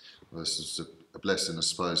 Well, this is a blessing, I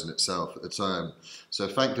suppose, in itself at the time. So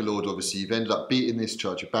thank the Lord, obviously, you've ended up beating this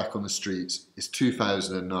charge. You're back on the streets. It's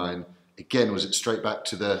 2009. Again, was it straight back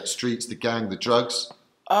to the streets, the gang, the drugs?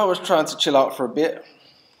 I was trying to chill out for a bit.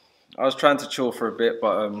 I was trying to chill for a bit,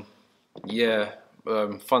 but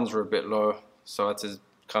funds were a bit low, so I had to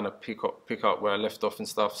kind of pick up where I left off and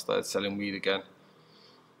stuff. Started selling weed again.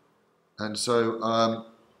 And so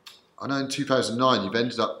I know in 2009 you've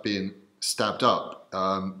ended up being stabbed up.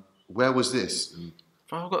 Where was this?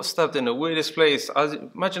 Bro, I got stabbed in the weirdest place.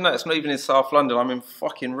 Imagine that, it's not even in South London. I'm in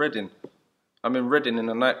fucking Reading. I'm in Reading in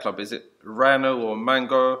a nightclub. Is it Rhino or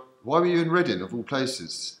Mango? Why were you in Reading, of all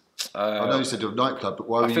places? I know you said you're a nightclub, but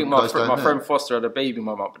why were you I guys think down my there? friend Foster had a baby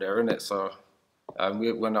mum up there, innit? So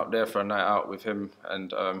we went up there for a night out with him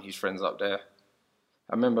and his friends up there.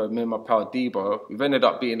 I remember me and my pal Debo, we've ended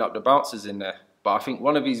up beating up the bouncers in there. But I think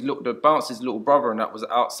one of the bouncer's little brother and that was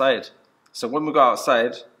outside. So when we got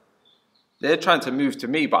outside, they're trying to move to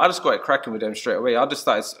me, but I just got it cracking with them straight away. I just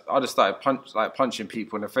started punching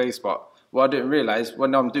people in the face, but what I didn't realise,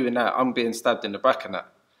 when I'm doing that, I'm being stabbed in the back and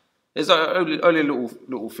that. There's only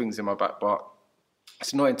little things in my back, but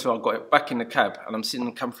it's not until I got it back in the cab and I'm sitting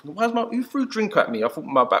in the cab thinking, who threw drink at me? I thought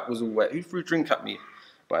my back was all wet. Who threw drink at me?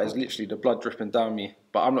 But it's literally the blood dripping down me.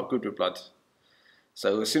 But I'm not good with blood.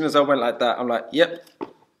 So as soon as I went like that, I'm like, yep,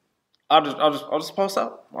 I'll just pass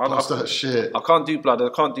out. Pass out, shit. I can't do blood. I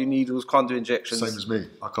can't do needles. Can't do injections. Same as me.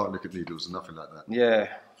 I can't look at needles and nothing like that. Yeah.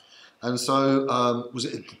 And so, was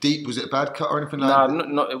it deep? Was it a bad cut or anything like that? No,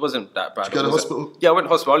 no, it wasn't that bad. Did you go to hospital? Yeah, I went to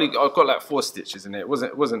hospital. I got like 4 stitches in it. It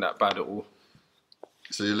wasn't that bad at all.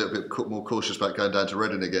 So you're a little bit more cautious about going down to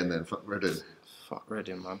Reading again then? Fuck Reading. Fuck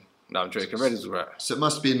Reading, man. No, I'm joking. Reading's alright. So it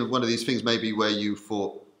must have been one of these things maybe where you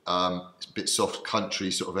thought it's a bit soft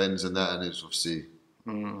country sort of ends and that, and it's obviously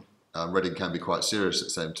Reading can be quite serious at the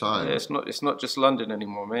same time. Yeah, it's not just London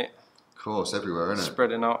anymore, mate. Of course, everywhere, isn't it?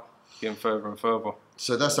 Spreading out, getting further and further.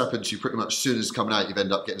 So that's happened to you pretty much as soon as coming out, you've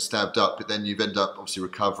ended up getting stabbed up, but then you've ended up obviously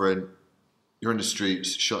recovering. You're in the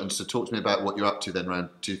streets, shot. And so talk to me about what you're up to then around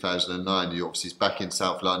 2009. You're obviously back in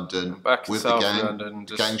South London Back in with South the gang. London.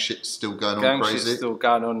 The gang shit's still going on Gang crazy. shit's still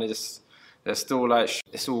going on. There's still like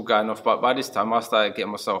it's all going off. But by this time, I started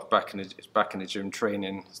getting myself back in the gym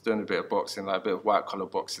training. I was doing a bit of boxing, like a bit of white collar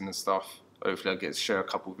boxing and stuff. Hopefully, I get to share a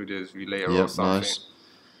couple of videos with you later or something. Nice.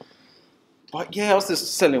 But yeah, I was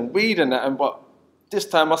just selling weed and that. But this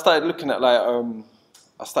time, I started looking at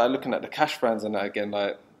the cash brands and that again.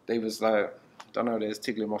 Like they was like, I don't know, they was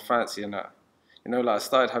tickling my fancy and that. You know, like I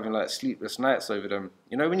started having like sleepless nights over them.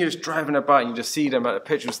 You know, when you're just driving about and you just see them at a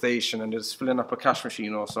petrol station and they're just filling up a cash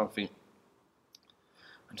machine or something.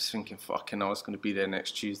 I'm just thinking, fucking hell, I was going to be there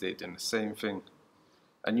next Tuesday doing the same thing.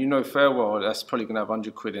 And you know fair well, that's probably going to have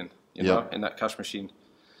 100 quid in, you know, in that cash machine.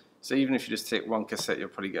 So even if you just take one cassette, you'll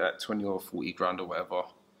probably get like 20 or 40 grand or whatever.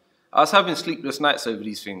 I was having sleepless nights over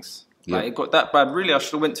these things. Like it got that bad. Really, I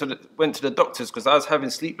should have went to the doctors because I was having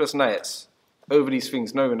sleepless nights over these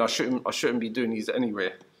things, knowing I shouldn't be doing these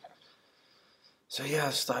anyway. So yeah,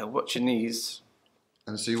 I started watching these.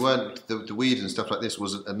 And so you weren't, the weed and stuff like this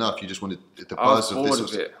wasn't enough, you just wanted the buzz of this.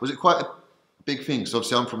 Was it quite a big thing? Because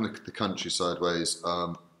obviously I'm from the countryside ways,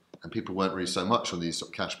 and people weren't really so much on these sort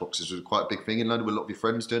of cash boxes. Was it quite a big thing in London? Were a lot of your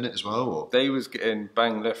friends doing it as well? Or? They was getting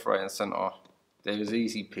banged left, right and centre. There was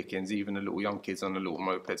easy pickings, even the little young kids on the little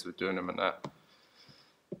mopeds were doing them and that.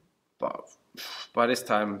 But by this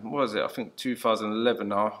time, what was it? I think 2011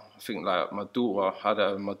 now. I think like my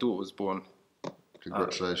daughter was born.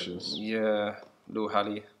 Congratulations. Yeah. Little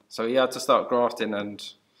Hallie. So he had to start grafting and...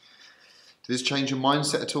 Did this change your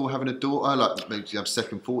mindset at all, having a daughter? Like maybe you have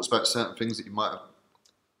second thoughts about certain things that you might have...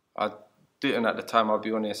 I didn't at the time, I'll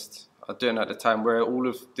be honest. I didn't at the time where all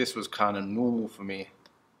of this was kind of normal for me.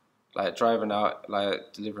 Like driving out,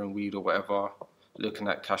 like delivering weed or whatever, looking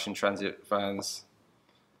at cash in transit vans.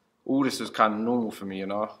 All this was kind of normal for me, you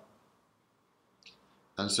know?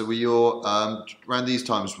 And so were your... around these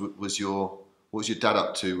times, what was your dad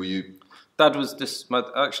up to? Were you... Dad was finishing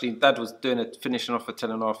off a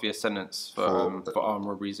 10.5-year sentence for armed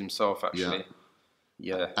robberies himself, actually.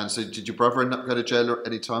 Yeah. And so did your brother end up going to jail at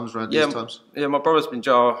any times around these times? Yeah, my brother's been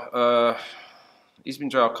jail. He's been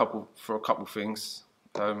jail for a couple things.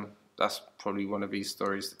 That's probably one of his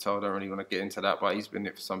stories to tell. I don't really want to get into that, but he's been in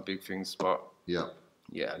it for some big things. But yeah,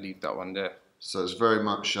 leave that one there. So it's very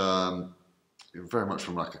much from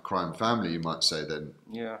like a crime family, you might say then.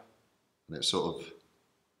 Yeah. And it's sort of...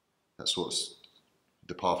 That's what's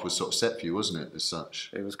the path was sort of set for you, wasn't it? As such,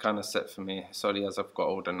 it was kind of set for me. Slowly as I've got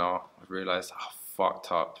older now, I've realised I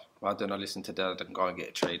fucked up. Why don't I listen to Dad and go and get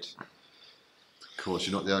a trade? course,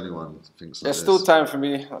 you're not the only one that thinks like There's this. still time for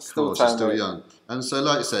me. There's still Of course, time. you're still mate. young. And so,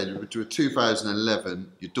 like I said, to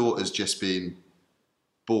 2011, your daughter's just been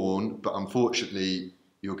born, but unfortunately,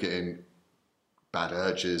 you're getting bad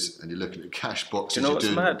urges and you're looking at cash boxes. Do you know what's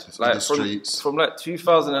doing mad? in Like the streets. from like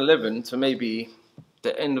 2011 to maybe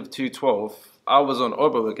the end of 2012, I was on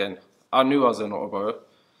Obo again. I knew I was on Obo,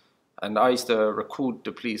 and I used to record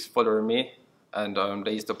the police following me, and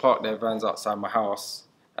they used to park their vans outside my house,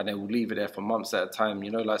 and they would leave it there for months at a time.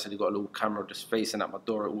 You know, like I said, you got a little camera just facing at my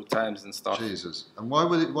door at all times and stuff. Jesus. And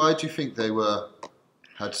why do you think they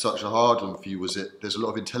had such a hard on for you? Was it there's a lot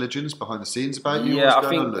of intelligence behind the scenes about you? Yeah, What's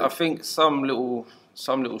going on, Luke? I think some little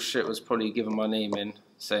shit was probably giving my name in,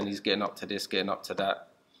 saying he's getting up to this, getting up to that.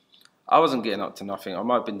 I wasn't getting up to nothing. I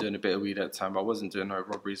might have been doing a bit of weed at the time, but I wasn't doing no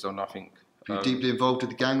robberies or nothing. Are you deeply involved with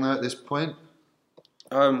the gang though at this point?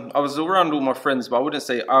 I was around all my friends, but I wouldn't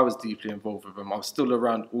say I was deeply involved with them. I was still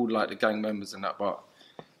around all like the gang members and that, but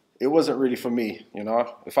it wasn't really for me, you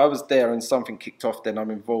know. If I was there and something kicked off, then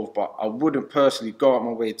I'm involved, but I wouldn't personally go out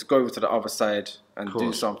my way to go over to the other side and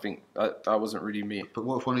do something. That wasn't really me. But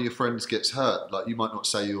what if one of your friends gets hurt? Like, you might not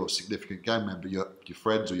say you're a significant gang member, your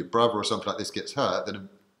friends or your brother or something like this gets hurt, then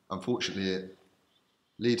unfortunately it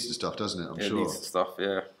leads to stuff, doesn't it? I'm sure. It leads to stuff,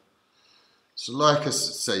 yeah. So like I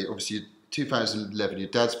say, obviously 2011, your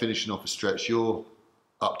dad's finishing off a stretch, you're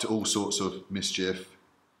up to all sorts of mischief.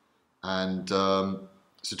 And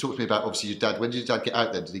so talk to me about, obviously, your dad. When did your dad get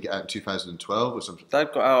out then? Did he get out in 2012 or something?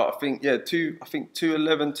 Dad got out, I think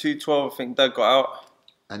 211, 212, I think Dad got out.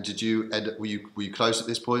 And did you end up, were you close at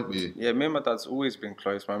this point? Were you? Yeah, me and my dad's always been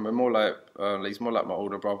close, man. We're more like, he's more like my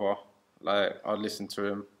older brother. Like, I'd listen to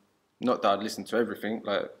him. Not that I'd listen to everything.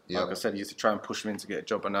 Like I said, he used to try and push me in to get a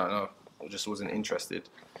job, and I just wasn't interested.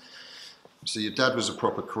 So your dad was a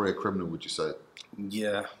proper career criminal, would you say?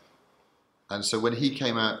 Yeah. And so when he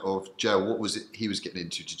came out of jail, what was it he was getting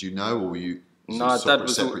into? Did you know, or were you No,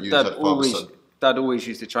 Dad always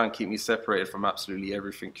used to try and keep me separated from absolutely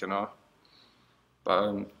everything, you know.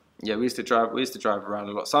 But yeah, we used to drive around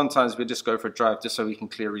a lot. Sometimes we just go for a drive just so we can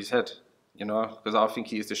clear his head, you know, because I think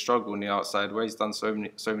he used to struggle on the outside where he's done so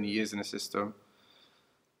many years in the system.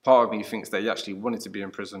 Part of me thinks that he actually wanted to be in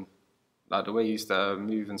prison, like the way he used to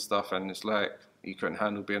move and stuff, and it's like he couldn't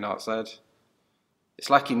handle being outside. It's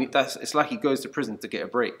like he goes to prison to get a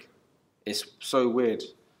break. It's so weird.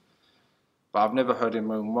 But I've never heard him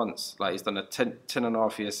moan once. Like, he's done a 10 and a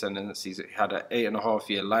half year sentence. He's had an 8.5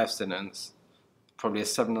 year life sentence. Probably a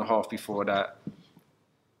 7.5 before that.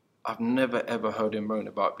 I've never ever heard him moan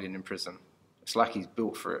about being in prison. It's like he's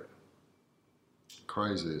built for it.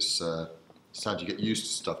 Crazy. It's sad you get used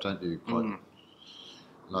to stuff, don't you? Quite.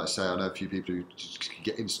 Like I say, I know a few people who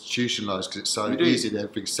get institutionalised because it's so easy and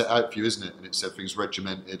everything's set out for you, isn't it? And everything's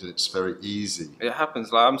regimented and it's very easy. It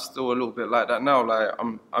happens. Like, I'm still a little bit like that now. Like,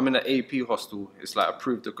 I'm in an AP hostel. It's like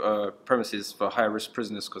approved premises for high risk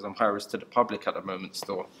prisoners because I'm high risk to the public at the moment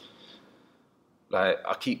still. Like,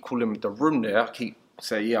 I keep calling the room there. I keep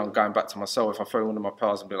saying, yeah, I'm going back to my cell. If I phone one of my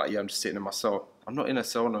pals and be like, yeah, I'm just sitting in my cell. I'm not in a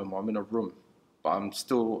cell no more. I'm in a room. But I'm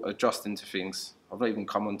still adjusting to things. I've not even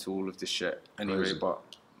come onto all of this shit anyway, Crazy. But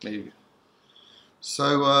maybe.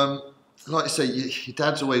 So, like I say, your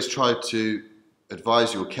dad's always tried to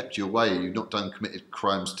advise you or kept you away. You've not done committed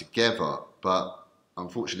crimes together, but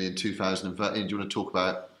unfortunately in 2013, do you want to talk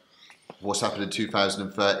about what's happened in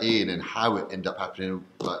 2013 and how it ended up happening,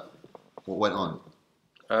 like what went on?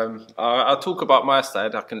 I'll talk about my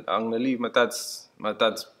side. I'm gonna leave my dad's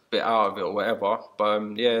bit out of it or whatever.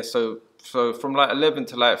 But yeah, so from like 11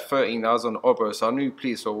 to like 13, I was on Obo, so I knew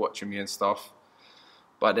police were watching me and stuff.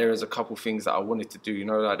 But there was a couple things that I wanted to do, you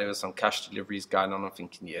know, like there was some cash deliveries going on. I'm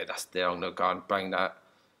thinking, yeah, that's there. I'm gonna go and bang that.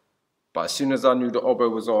 But as soon as I knew the Obo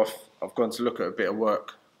was off, I've gone to look at a bit of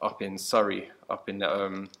work up in Surrey, up in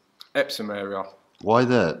the Epsom area. Why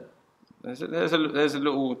that? There's a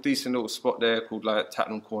little decent little spot there called like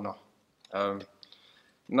Tatton Corner.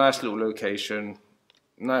 Nice little location,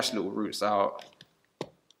 nice little routes out.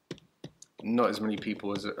 Not as many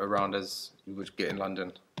people around as you would get in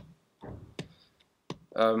London.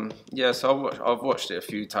 Yeah, so I've watched it a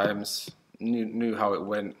few times. Knew how it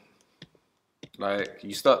went. Like,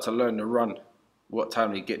 you start to learn the run, what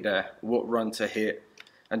time to get there, what run to hit.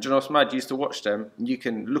 And do you know what's mad? You used to watch them, and you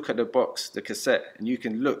can look at the box, the cassette, and you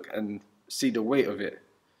can look and see the weight of it.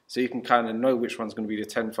 So you can kind of know which one's going to be the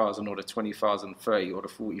 10,000 or the 20,000, 30 or the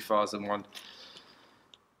 40,000 one.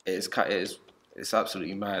 It's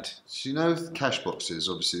absolutely mad. So you know cash boxes,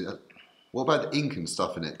 obviously. What about the ink and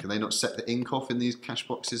stuff in it? Can they not set the ink off in these cash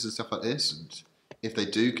boxes and stuff like this? And if they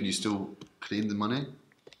do, can you still clean the money?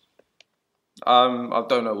 I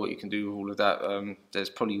don't know what you can do with all of that. There's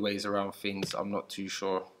probably ways around things. I'm not too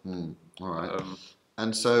sure. All right.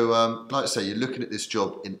 And so, like I say, you're looking at this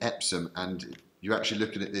job in Epsom, and you're actually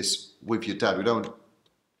looking at this with your dad.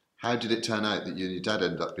 How did it turn out that you and your dad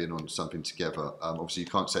ended up being on something together? Obviously, you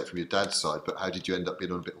can't say it from your dad's side, but how did you end up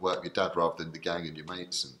being on a bit of work with your dad rather than the gang and your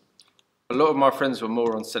mates? And a lot of my friends were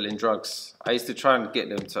more on selling drugs. I used to try and get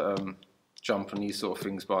them to jump on these sort of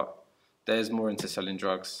things, but they're more into selling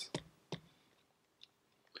drugs.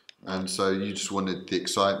 And so you just wanted the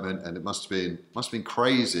excitement, and it must have been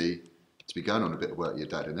crazy to be going on a bit of work with your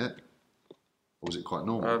dad, innit? Or was it quite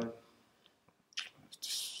normal? It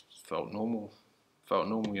just felt normal. Felt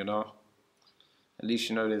normal, you know. At least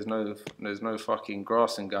you know there's no fucking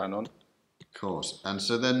grassing going on. Of course. And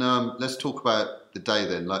so then let's talk about the day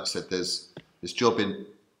then. Like I said, there's this job in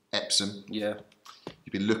Epsom. Yeah.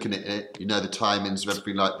 You've been looking at it. You know the timings of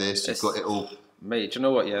everything like this. You've got it all. Mate, do you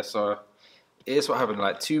know what? Yeah, so here's what happened.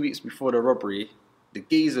 Like 2 weeks before the robbery, the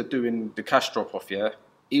geezer doing the cash drop off. Yeah,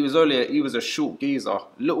 he was a short geezer,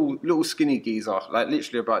 little skinny geezer, like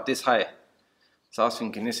literally about this high. So I was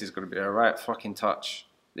thinking, this is gonna be a right fucking touch.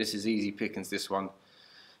 This is easy pickings, this one.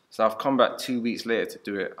 So I've come back 2 weeks later to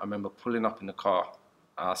do it. I remember pulling up in the car.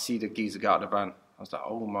 I see the geezer get out of the van. I was like,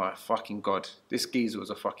 oh my fucking God. This geezer was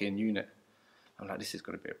a fucking unit. I'm like, this is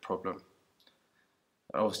going to be a problem.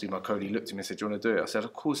 And obviously my Cody looked at me and said, do you want to do it? I said,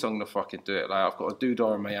 of course I'm going to fucking do it. Like, I've got a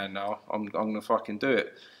doodah in my hand now. I'm going to fucking do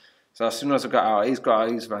it. So as soon as I got out, he's got out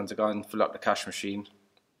of his van to go and fill up the cash machine.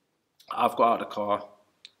 I've got out of the car.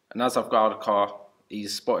 And as I've got out of the car,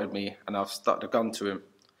 he's spotted me and I've stuck the gun to him,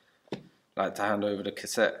 like to hand over the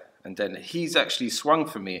cassette. And then he's actually swung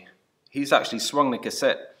for me. He's actually swung the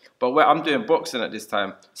cassette. But I'm doing boxing at this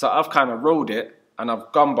time. So I've kind of rolled it and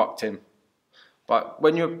I've gun bucked him. But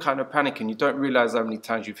when you're kind of panicking, you don't realise how many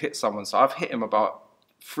times you've hit someone. So I've hit him about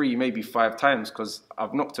 3, maybe 5 times because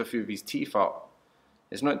I've knocked a few of his teeth out.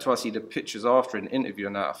 It's not until I see the pictures after an interview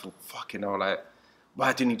and that I thought, fucking hell, like,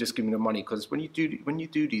 why didn't he just give me the money? Because when you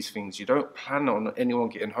do these things, you don't plan on anyone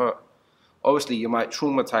getting hurt. Obviously, you might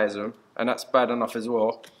traumatise them, and that's bad enough as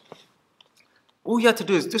well. All you had to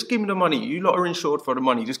do is just give me the money. You lot are insured for the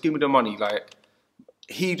money. Just give me the money. Like,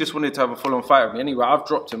 he just wanted to have a full-on fight with me. Anyway, I've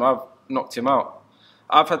dropped him. I've knocked him out.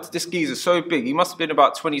 This geezer so big. He must have been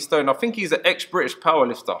about 20 stone. I think he's an ex-British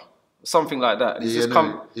powerlifter. Something like that. And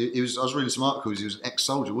I was reading some articles. He was an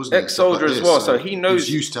ex-soldier, wasn't he? Ex-soldier as well. So he knows.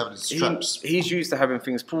 He's used to having straps. He's used to having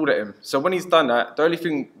things pulled at him. So when he's done that, the only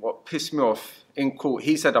thing what pissed me off in court,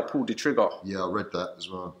 he said I pulled the trigger. Yeah, I read that as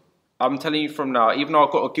well. I'm telling you from now, even though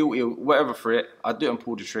I got a guilty or whatever for it, I didn't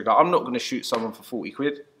pull the trigger. I'm not going to shoot someone for 40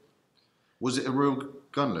 quid. Was it a real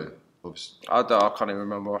gun, Lou? Obviously. I can't even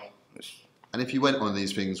remember. And if you went on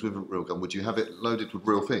these things with a real gun, would you have it loaded with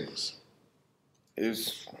real things?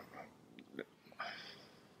 It's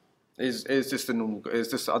just a normal. It's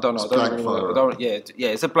just I don't know. It's blank firearm. Yeah.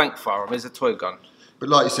 It's a blank firearm. It's a toy gun. But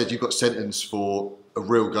like you said, you got sentenced for a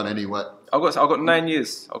real gun anyway. I got 9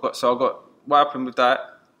 years. I got what happened with that?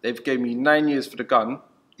 They've gave me 9 years for the gun.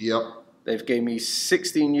 Yep. They've gave me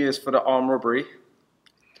 16 years for the armed robbery.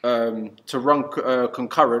 To run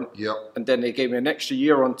concurrent. Yep. And then they gave me an extra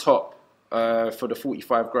year on top for the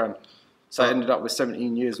 45 grand. So I ended up with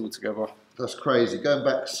 17 years altogether. That's crazy. Going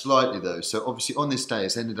back slightly though, so obviously on this day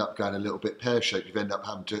it's ended up going a little bit pear-shaped. You've ended up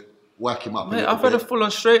having to whack him up a little I've had a full-on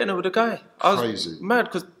straightener with the guy. I was crazy. Mad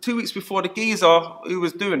because 2 weeks before the geezer who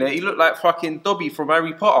was doing it, he looked like fucking Dobby from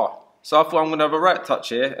Harry Potter. So I thought I'm going to have a right touch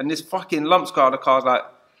here. And this fucking lumps guy in the car was like,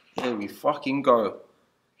 here we fucking go.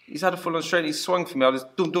 He's had a full-on straightener. He swung for me. I was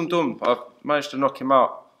dum. I managed to knock him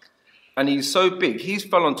out. And he's so big. He's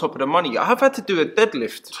fell on top of the money. I've had to do a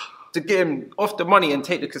deadlift to get him off the money and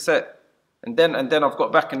take the cassette. And then I've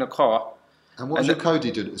got back in the car. And what was your Cody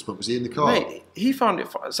doing at this point? Was he in the car? Mate, he found it.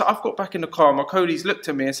 So I've got back in the car. My Cody's looked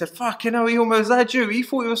at me and said, fucking hell, he almost had you. He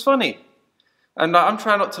thought it was funny. And I'm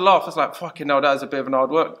trying not to laugh. It's like, fucking hell, that was a bit of an hard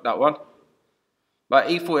work, that one. Like,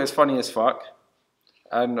 he thought it was funny as fuck.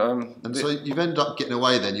 And so you've ended up getting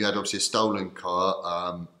away then. You had obviously a stolen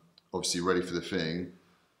car, obviously ready for the thing.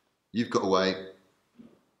 You've got away.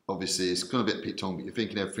 Obviously, it's gone a bit pitong, but you're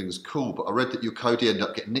thinking everything's cool. But I read that your Cody ended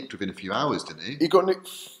up getting nicked within a few hours, didn't he? He got nicked.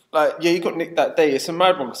 He got nicked that day. It's a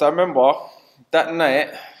mad one because I remember that night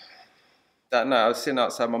I was sitting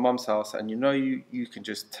outside my mum's house, and you can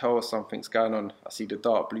just tell something's going on. I see the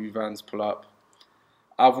dark blue vans pull up.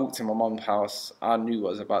 I've walked in my mum's house. I knew what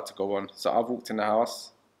was about to go on, so I've walked in the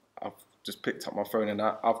house. I've just picked up my phone and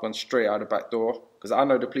that. I've gone straight out the back door because I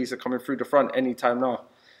know the police are coming through the front any time now.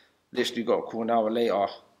 Literally got a call an hour later.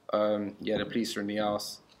 The police are in the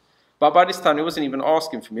house. But by this time, they wasn't even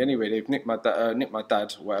asking for me anyway. They've nicked my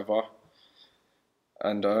dad or whatever.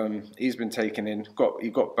 and he's been taken in. He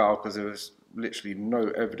got bail because there was literally no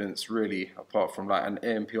evidence really, apart from like an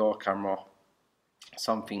ANPR camera,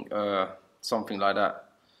 something like that.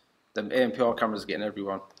 The ANPR cameras getting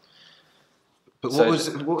everyone. But what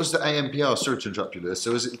was the ANPR? Sorry to interrupt you, Lewis.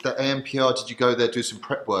 So was it the ANPR? Did you go there do some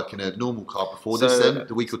prep work in a normal car before this? Then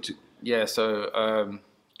the week or two. Yeah. So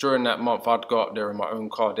during that month, I'd got up there in my own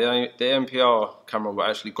car. The ANPR camera what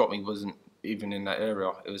actually got me wasn't even in that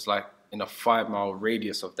area. It was like in a 5-mile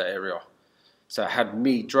radius of that area. So it had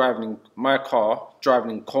me driving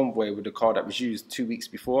in convoy with the car that was used 2 weeks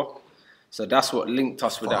before. So that's what linked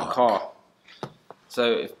us with that car.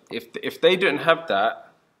 So if they didn't have that,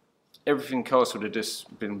 everything else would have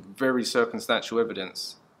just been very circumstantial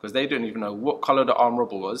evidence, because they didn't even know what colour the armed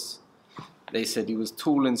robber was. They said he was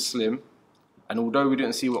tall and slim, and although we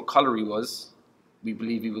didn't see what colour he was, we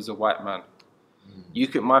believe he was a white man.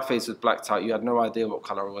 My face was blacked out, you had no idea what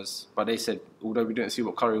colour it was, but they said, although we didn't see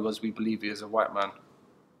what colour he was, we believe he is a white man.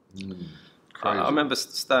 I remember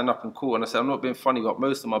standing up in court and I said, I'm not being funny, but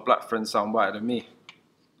most of my black friends sound whiter than me.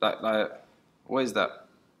 Like, what is that?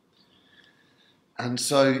 And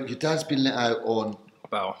so your dad's been let out on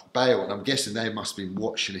bail, and I'm guessing they must have been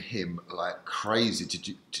watching him like crazy.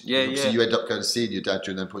 So you end up going to see your dad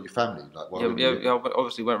during that point, your family? Like, I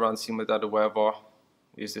obviously went around seeing my dad or whatever.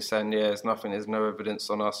 He was just saying, there's no evidence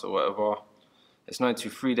on us or whatever. It's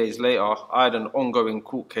 3 days later, I had an ongoing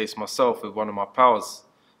court case myself with one of my pals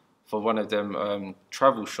for one of them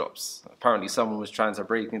travel shops. Apparently someone was trying to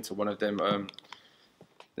break into one of them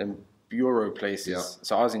bureau places. Yeah.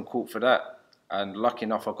 So I was in court for that. And lucky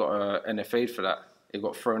enough, I got NFA'd for that. It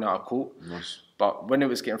got thrown out of court. Nice. But when it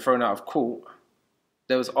was getting thrown out of court,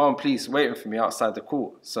 there was armed police waiting for me outside the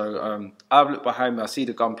court. So I've looked behind me. I see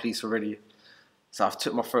the gun police already. So I've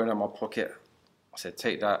took my phone out of my pocket. I said,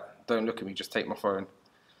 take that. Don't look at me. Just take my phone.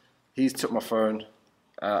 He's took my phone.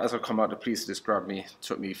 As I come out, the police just grabbed me,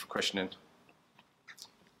 took me for questioning.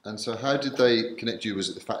 And so how did they connect you? Was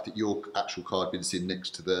it the fact that your actual car had been seen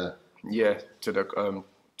next to the... Yeah, to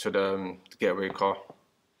the getaway car.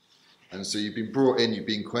 And so you've been brought in, you've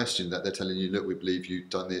been questioned, that they're telling you, look, we believe you've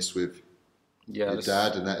done this with your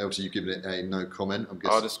dad, and that obviously you've given it a no comment, I'm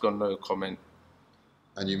guessing. I just got no comment.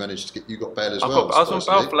 And you managed to you got bail as well? I was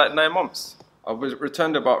on bail for like 9 months. I was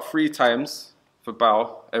returned about 3 times for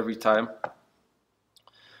bail every time.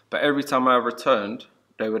 But every time I returned,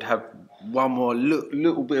 they would have one more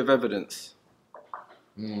little bit of evidence.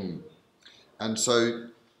 And so,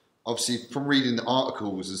 obviously, from reading the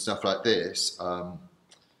articles and stuff like this over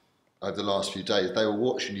the last few days, they were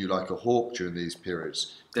watching you like a hawk during these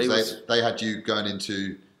periods. They had you going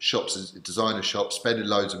into shops, designer shops, spending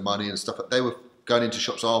loads of money and stuff. They were going into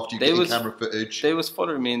shops after you, getting camera footage. They was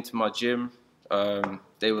following me into my gym.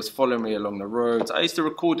 They was following me along the roads. I used to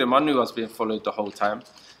record them. I knew I was being followed the whole time.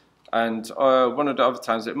 And one of the other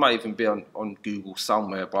times, it might even be on Google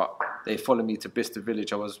somewhere, but they followed me to Bicester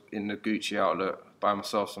Village. I was in the Gucci outlet, buying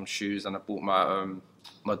myself some shoes, and I bought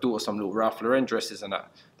my daughter some little Ralph Lauren dresses and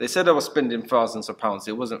that. They said I was spending thousands of pounds.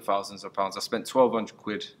 It wasn't thousands of pounds. I spent 1,200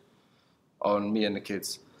 quid on me and the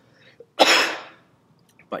kids.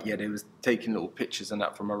 But yeah, they was taking little pictures and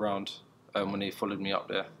that from around when they followed me up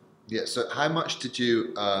there. Yeah, so how much did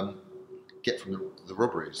you get from the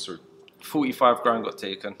robberies? 45 grand got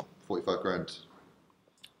taken. 45 grand.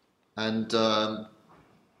 And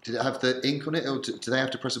did it have the ink on it, or do they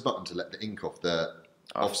have to press a button to let the ink off the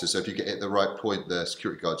officer? So if you get it at the right point, the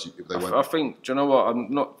security guards, they won't. I think, do you know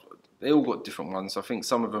what? They all got different ones. I think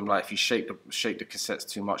some of them, like if you shake the cassettes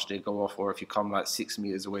too much, they go off. Or if you come like 6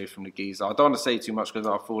 meters away from the geezer. I don't want to say too much because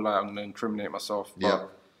I feel like I'm going to incriminate myself. But yeah.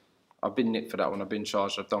 I've been nicked for that one. I've been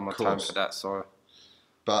charged. I've done my time for that. So.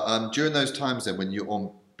 But during those times then, when you're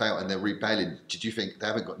on bail and they're rebailing, did you think they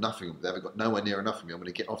haven't got nothing? They haven't got nowhere near enough of me. I'm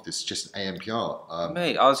going to get off this. It's just an ANPR.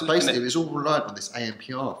 Mate, I was so basically it was all reliant on this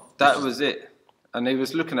ANPR. That was it. And they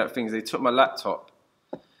was looking at things. They took my laptop,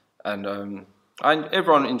 and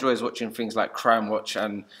everyone enjoys watching things like Crime Watch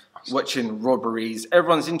and watching robberies.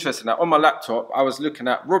 Everyone's interested in that. On my laptop, I was looking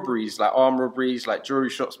at robberies, like armed robberies, like jewelry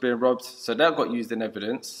shops being robbed. So that got used in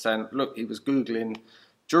evidence. Saying, look, he was Googling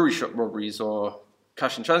jewelry shop robberies or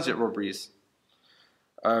cash and transit robberies.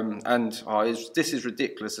 This is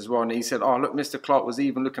ridiculous as well. And he said, look, Mr. Clark was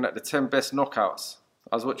even looking at the 10 best knockouts.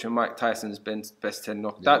 I was watching Mike Tyson's best 10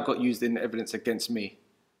 knockouts. Yeah. That got used in evidence against me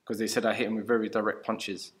because they said I hit him with very direct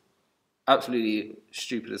punches. Absolutely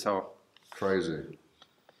stupid as hell. Crazy.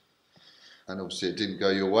 And obviously it didn't go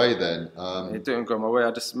your way then. It didn't go my way.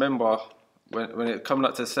 I just remember when it coming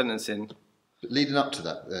up to sentencing. But leading up to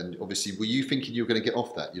that then, obviously, were you thinking you were going to get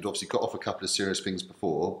off that? You'd obviously got off a couple of serious things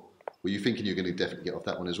before. Were you thinking you were going to definitely get off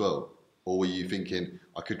that one as well? or were you thinking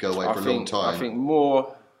I could go away for a long time?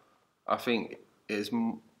 I think it's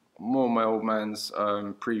more my old man's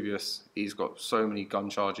previous. He's got so many gun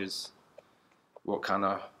charges. What kind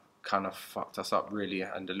of fucked us up really,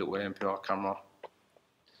 and the little ANPR camera.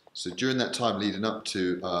 So during that time leading up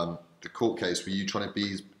to the court case, were you trying to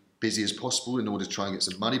be as busy as possible in order to try and get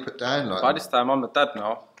some money put down? Like, by this time, I'm a dad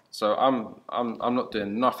now, so I'm not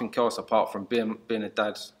doing nothing else apart from being a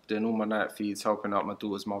dad, doing all my night feeds, helping out my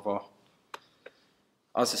daughter's mother.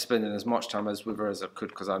 I was just spending as much time with her as I could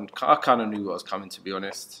because I kind of knew what was coming, to be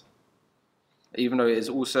honest. Even though it is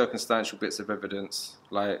all circumstantial bits of evidence,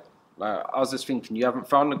 like I was just thinking, you haven't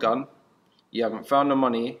found the gun, you haven't found the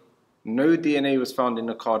money, no DNA was found in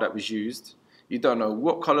the car that was used, you don't know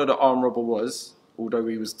what colour the armed robber was, although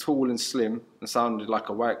he was tall and slim and sounded like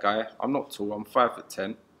a white guy. I'm not tall, I'm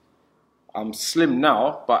 5'10". I'm slim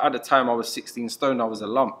now, but at the time I was 16 stone, I was a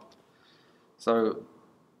lump. So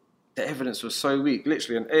the evidence was so weak.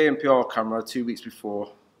 Literally an ANPR camera 2 weeks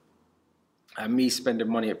before, and me spending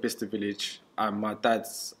money at Bicester Village, and my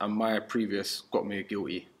dad's and my previous got me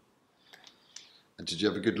guilty. And did you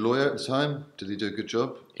have a good lawyer at the time? Did he do a good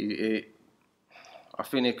job? I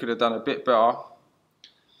think he could have done a bit better.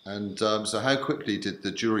 And so how quickly did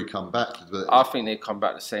the jury come back? I think they come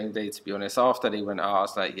back the same day, to be honest. After they went out, I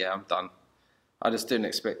was like, yeah, I'm done. I just didn't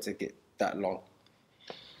expect to get that long.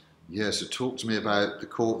 Yeah, so talk to me about the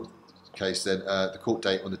court case then, the court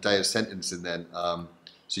date on the day of sentencing then.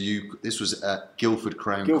 This was at Guildford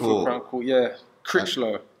Crown Court. Guildford Crown Court, yeah.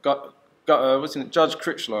 Critchlow. Wasn't it Judge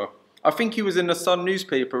Critchlow? I think he was in the Sun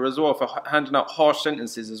newspaper as well for handing out harsh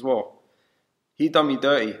sentences as well. He done me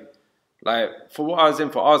dirty. Like, for what I was in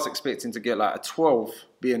for, I was expecting to get like a 12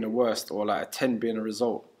 being the worst or like a 10 being a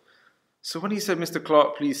result. So when he said, Mr.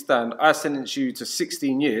 Clark, please stand, I sentence you to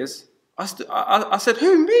 16 years, I said,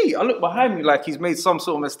 who, me? I looked behind me like he's made some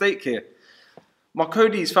sort of mistake here. My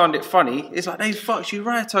Cody's found it funny. It's like, they fucked you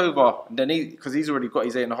right over. And then because he's already got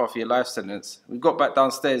his 8.5-year life sentence, we got back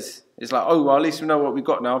downstairs. It's like, oh, well, at least we know what we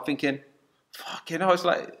got now. I'm thinking, fucking hell, it's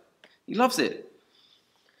like, he loves it.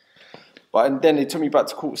 And then they took me back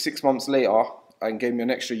to court 6 months later and gave me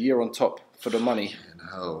an extra year on top for the money.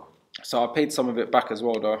 No. So I paid some of it back as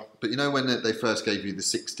well, though. But you know when they first gave you the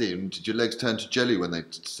 16, did your legs turn to jelly when they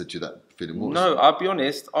said to you that feeling? No, I'll be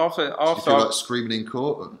honest. After did you feel like screaming in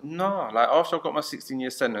court? No, like after I got my 16-year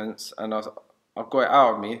sentence and I got it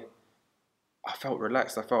out of me, I felt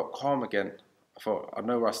relaxed. I felt calm again. I thought, I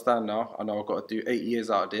know where I stand now. I know I've got to do 8 years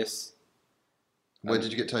out of this. Where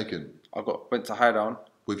did you get taken? Went to Highdown.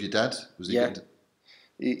 With your dad? Was he good?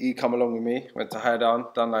 He come along with me, went to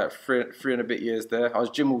Highdown, done like three and a bit years there. I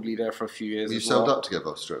was gym orderly there for a few years. Were you sold up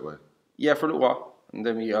together straight away? Yeah, for a little while. And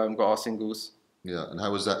then we got our singles. Yeah, and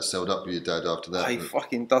how was that sold up with your dad after that? He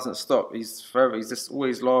fucking doesn't stop. He's just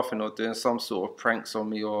always laughing or doing some sort of pranks on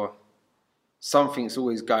me or something's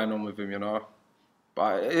always going on with him, you know.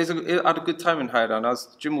 But I had a good time in Highdown. I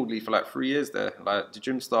was gym orderly for like 3 years there. Like the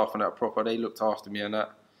gym staff and that proper, they looked after me and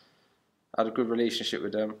that. I had a good relationship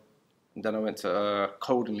with them. And then I went to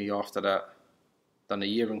Coldenley after that. Done a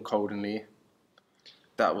year in Coldenley.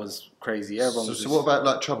 That was crazy. So what about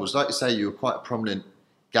like troubles? Like you say, you were quite a prominent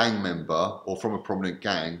gang member or from a prominent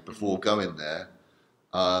gang before going there.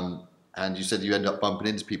 And you said you ended up bumping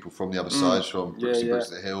into people from the other side, from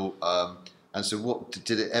Brixton Hill. And so what,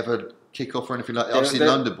 did it ever kick off or anything like that? I've seen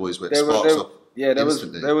London Boys where it sparks off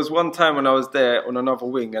instantly. There was one time when I was there on another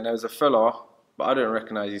wing and there was a fella, but I didn't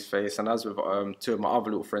recognise his face, and I was with two of my other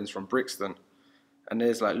little friends from Brixton. And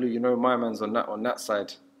there's like, Lou, you know my man's on that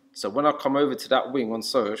side. So when I come over to that wing on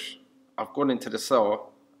Soch, I've gone into the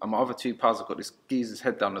cell, and my other two pals have got this geezer's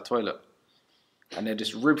head down the toilet. And they're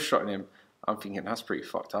just rib-shotting him. I'm thinking, that's pretty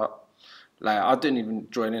fucked up. Like, I didn't even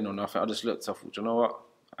join in or nothing. I just looked, I thought, you know what?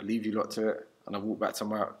 I'll leave you lot to it. And I walked back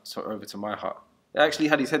over to my hut. He actually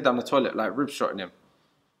had his head down the toilet, like rib-shotting him.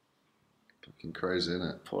 Fucking crazy, isn't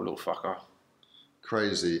it? Poor little fucker.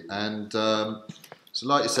 Crazy. And so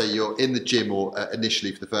like you say, you're in the gym or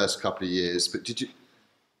initially for the first couple of years, but did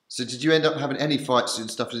you end up having any fights and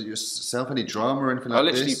stuff yourself, any drama or anything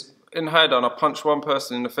like this? In Highdown, I punched one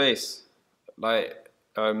person in the face. Like,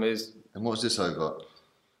 and what was this over?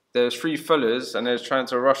 There was 3 fellas and they was trying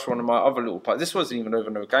to rush one of my other little parts. This wasn't even over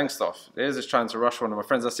no gang stuff. They was just trying to rush one of my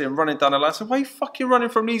friends. I see him running down the line. I said, what are you fucking running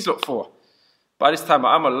from these lot for? By this time,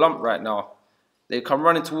 I'm a lump right now. They come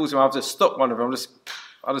running towards him. I've just stopped one of them.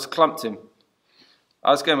 I just clumped him.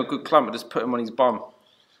 I just gave him a good clump. I just put him on his bum.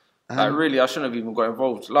 Like, really, I shouldn't have even got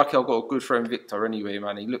involved. Lucky I've got a good friend, Victor, anyway,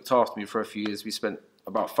 man. He looked after me for a few years. We spent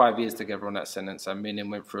about 5 years together on that sentence, and me and him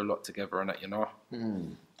went through a lot together on that, you know.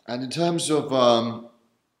 And in terms of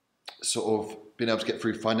sort of been able to get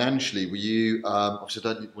through financially? Were you, obviously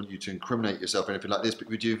I don't want you to incriminate yourself or anything like this, but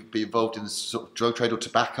would you be involved in the sort of drug trade or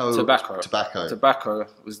tobacco? Tobacco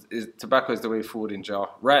is the way forward in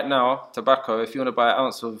jail. Right now, tobacco, if you want to buy an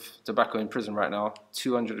ounce of tobacco in prison right now,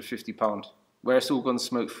 £250. Where it's all gone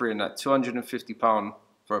smoke free and that, £250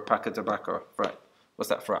 for a pack of tobacco. Right. What's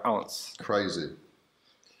that for an ounce? Crazy.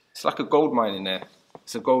 It's like a gold mine in there.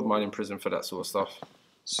 It's a gold mine in prison for that sort of stuff.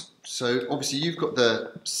 So obviously you've got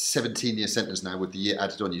the 17-year sentence now with the year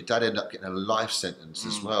added on. Your dad ended up getting a life sentence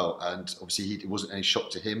as well, and obviously it wasn't any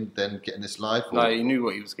shock to him then getting this life. No, he knew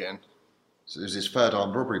what he was getting. So it was his third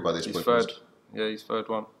armed robbery by this point. His third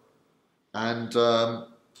one. And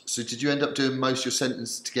so did you end up doing most of your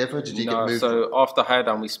sentence together? Did you get moved? So after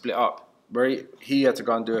Highdown we split up. He had to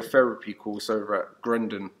go and do a therapy course over at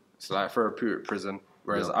Grendon. It's like a therapeutic prison.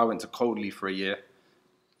 Whereas I went to Coldley for a year.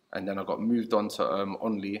 And then I got moved on to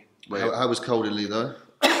Onley. How was Coldley though?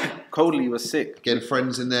 Coldley was sick. Again,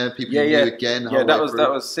 friends in there, people you knew again. Yeah, that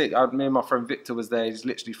was sick. Me and my friend Victor was there. He's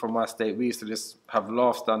literally from my state. We used to just have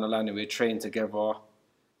laughs down the line and we'd train together.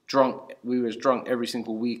 Drunk. We was drunk every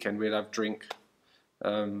single weekend. We'd have drink.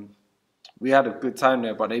 We had a good time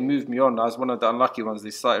there, but they moved me on. I was one of the unlucky ones. They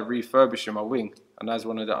started refurbishing my wing, and I was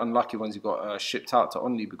one of the unlucky ones who got shipped out to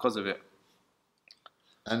Onley because of it.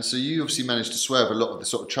 And so you obviously managed to swerve a lot of the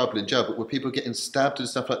sort of trouble in jail, but were people getting stabbed and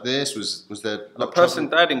stuff like this? Was there a person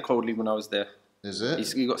died in Coldley when I was there? Is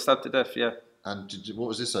it? He got stabbed to death, yeah. And what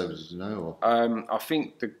was this over? Did you know? Or? I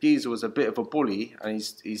think the geezer was a bit of a bully, and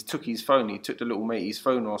he's took his phone. He took the little mate's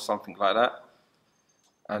phone or something like that,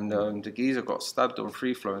 and the geezer got stabbed on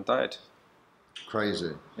free flow and died.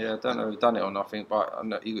 Crazy. Yeah, I don't know who done it or nothing, but I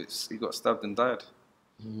know he got stabbed and died.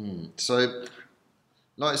 So,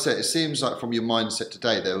 like I said, it seems like from your mindset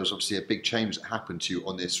today, there was obviously a big change that happened to you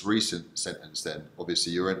on this recent sentence then.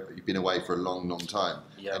 Obviously, you've been away for a long, long time.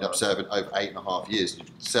 Yeah, ended up serving over 8.5 years. You've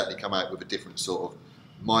certainly come out with a different sort of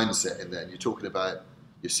mindset in there. And you're talking about,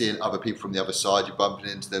 you're seeing other people from the other side, you're bumping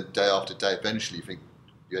into them day after day. Eventually, you think,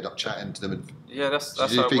 you end up chatting to them. And that's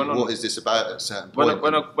do you think, what is this about at a certain point?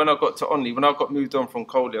 When I got to Onley, when I got moved on from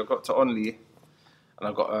Coldley, I got to Onley, and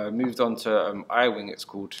I got moved on to I-Wing, it's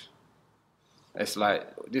called. It's like,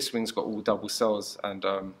 this wing's got all double cells, and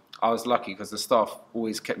I was lucky because the staff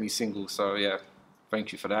always kept me single, so yeah,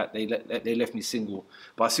 thank you for that. They left me single.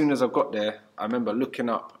 But as soon as I got there, I remember looking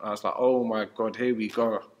up, and I was like, oh my God, here we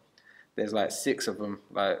go. There's like 6 of them,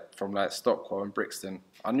 like from like Stockwell and Brixton.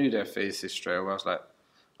 I knew their faces straight away. I was like,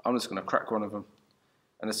 I'm just going to crack one of them.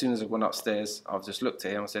 And as soon as I went upstairs, I just looked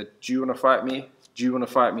at him and said, do you want to fight me? Do you want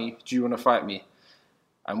to fight me? Do you want to fight me?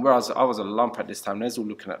 And whereas I was a lump at this time, they was all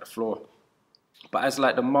looking at the floor. But as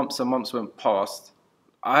like the months and months went past,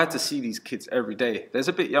 I had to see these kids every day. They're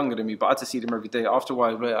a bit younger than me, but I had to see them every day. After a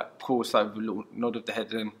while, like, cool, it's like with a little nod of the head.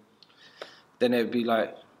 Then it would be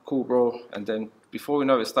like, cool, bro. And then before we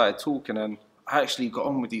know it, started talking, and I actually got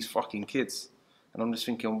on with these fucking kids. And I'm just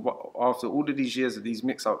thinking, after all of these years of these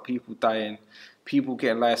mix-up, people dying, people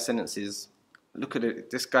getting life sentences, look at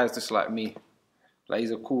it, this guy's just like me. Like,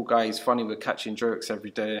 he's a cool guy, he's funny, we're catching jokes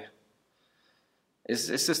every day. It's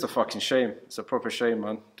just a fucking shame. It's a proper shame,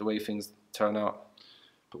 man, the way things turn out.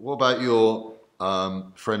 But what about your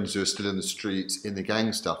friends who are still in the streets, in the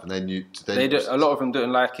gang stuff, and then a lot of them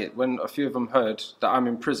didn't like it. When a few of them heard that I'm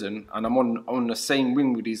in prison and I'm on the same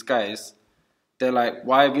wing with these guys, they're like,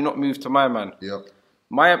 why have you not moved to my man? Yep.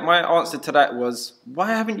 My answer to that was, why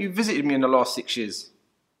haven't you visited me in the last 6 years?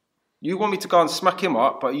 You want me to go and smack him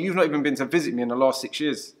up, but you've not even been to visit me in the last 6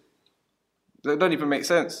 years. That don't even make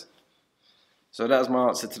sense. So that was my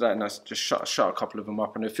answer to that, and I just shut a couple of them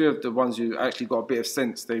up. And a few of the ones who actually got a bit of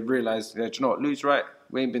sense, they realised, yeah, do you know what, Lou's right.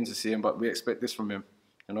 We ain't been to see him, but we expect this from him,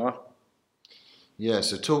 you know? Yeah,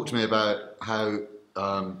 so talk to me about how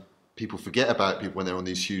people forget about people when they're on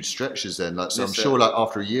these huge stretches then. Like, so I'm sure like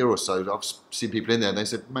after a year or so, I've seen people in there and they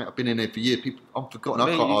said, mate, I've been in here for years. People, I'm forgotten,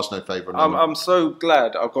 I can't ask no favour. I'm so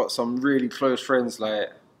glad I've got some really close friends,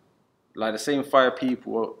 like the same 5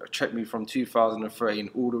 people checked me from 2013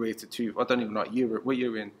 all the way to I don't even know what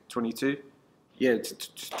year we're in, 22? Yeah,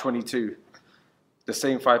 22. The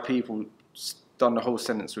same 5 people done the whole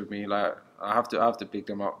sentence with me. Like, I have to big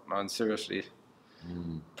them up, man, seriously.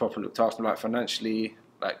 Proper looked after them, like financially,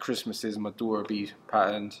 like Christmases, my daughter be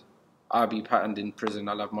patterned. I'll be patterned in prison.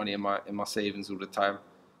 I'll have money in my savings all the time,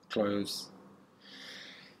 clothes.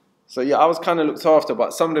 So yeah, I was kind of looked after,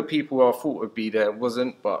 but some of the people who I thought would be there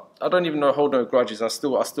wasn't. But I don't even know, hold no grudges. I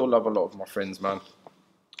still love a lot of my friends, man.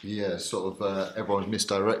 Yeah, sort of everyone's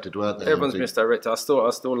misdirected, weren't they? Everyone's misdirected. I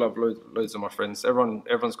still love loads of my friends.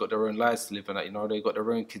 Everyone's got their own lives to live in. You know, they got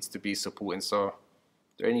their own kids to be supporting. So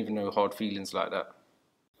there ain't even no hard feelings like that.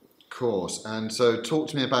 course. And so, talk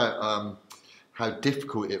to me about how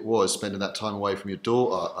difficult it was spending that time away from your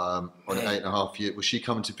daughter on an 8.5 year. Was she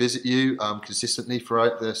coming to visit you consistently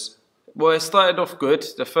throughout this? Well, it started off good.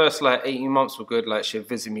 The first like 18 months were good. Like she'd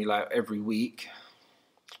visit me like every week.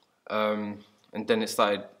 And then it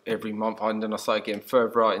started every month, and then I started getting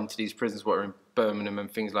further out into these prisons what are in Birmingham and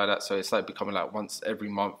things like that. So it started becoming like once every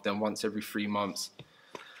month, then once every 3 months.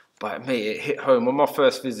 But mate, it hit home on my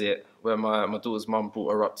first visit, where my daughter's mum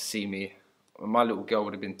brought her up to see me. My little girl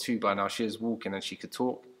would have been 2 by now. She was walking and she could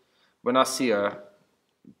talk. When I see her,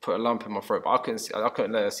 put a lump in my throat, but I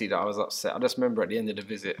couldn't let her see that. I was upset. I just remember at the end of the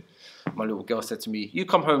visit, my little girl said to me, "You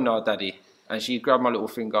come home now, Daddy." And she grabbed my little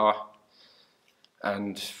finger.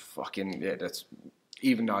 And fucking, yeah, that's,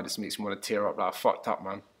 even now this makes me want to tear up. Like, I fucked up,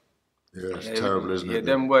 man. Yeah, it's terrible, isn't it? Yeah,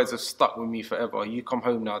 them words have stuck with me forever. "You come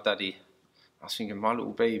home now, Daddy." I was thinking, my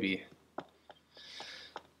little baby.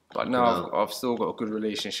 But now I've still got a good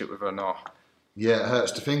relationship with her now. Yeah, it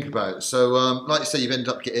hurts to think about. So, like you say, you've ended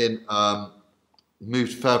up getting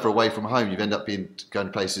moved further away from home. You've ended up going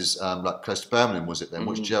to places like close to Birmingham, was it then?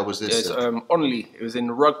 Which jail was this? It's Onley. It was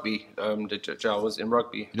in Rugby. The jail was in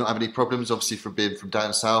Rugby. You not have any problems, obviously, from being from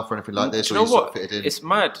down south or anything like this? Do you know what? Fitted in? It's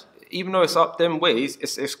mad. Even though it's up them ways,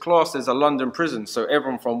 it's classed as a London prison. So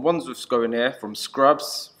everyone from Wandsworth's going there, from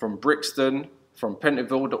Scrubs, from Brixton, from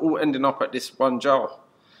Pentonville, they're all ending up at this one jail.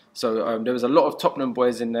 So there was a lot of Tottenham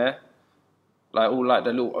boys in there, like all like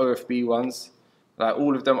the little OFB ones. Like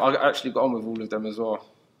all of them, I actually got on with all of them as well.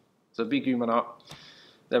 So big human up.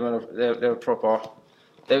 They were proper.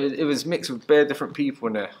 It was mixed with bare different people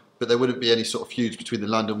in there. But there wouldn't be any sort of feuds between the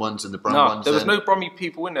London ones and the Brum ones? No, there was no Brummie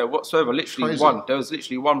people in there whatsoever. Literally Crazy. one. There was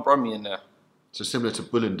literally one Brummie in there. So similar to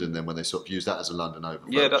Bullingdon then, when they sort of use that as a London overflow.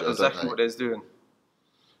 Yeah, that's exactly what they was doing.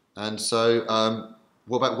 And so,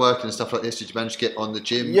 what about working and stuff like this? Did you manage to get on the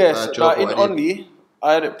gym yes, job? In Onley,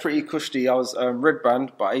 I had it pretty cushy. I was red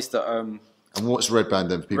band, but I used to... and what's red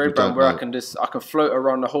band then? For people red band, where I can float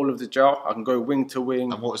around the whole of the jail. I can go wing to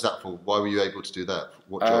wing. And what was that for? Why were you able to do that?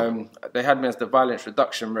 What job? They had me as the violence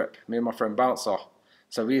reduction rep. Me and my friend Bouncer.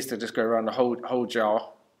 So we used to just go around the whole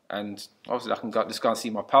jail, and obviously I can just go and see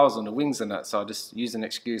my pals on the wings and that. So I just use an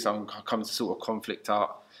excuse. I'm coming to sort of conflict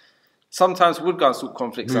out. Sometimes would go and sort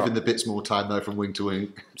conflicts out. Moving the bits more time though from wing to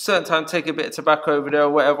wing. Certain time, take a bit of tobacco over there or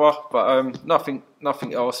whatever, but nothing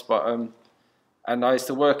else. But and I used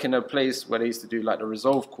to work in a place where they used to do like the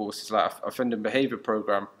Resolve course. It's like a offending behaviour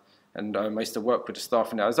program, and I used to work with the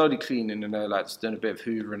staff in there. I was only cleaning in there, like just doing a bit of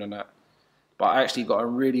hoovering and that. But I actually got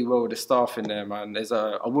on really well with the staff in there, man. There's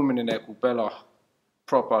a woman in there called Bella,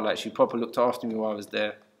 she proper looked after me while I was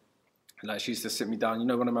there. Like she used to sit me down, you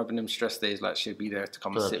know, when I'm having them stress days, like she'd be there to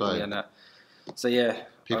come and sit with me and that. So yeah.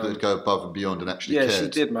 People that go above and beyond and actually cared. Yeah, she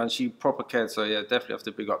did, man. She proper cared. So yeah, definitely have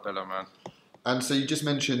to big up Bella, man. And so you just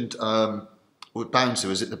mentioned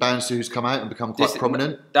Bouncer. Is it the Bouncer who's come out and become quite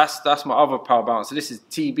prominent? That's my other pal Bouncer. This is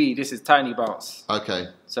TB. This is Tiny Bounce. Okay.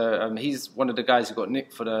 So he's one of the guys who got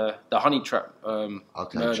nicked for the honey trap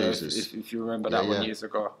murder, Jesus. if you remember that one years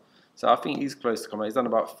ago. So I think he's close to coming out. He's done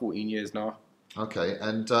about 14 years now. Okay,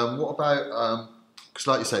 and what about, because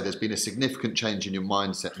like you say, there's been a significant change in your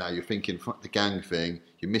mindset now. You're thinking, fuck the gang thing,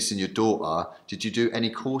 you're missing your daughter. Did you do any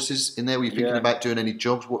courses in there? Were you thinking about doing any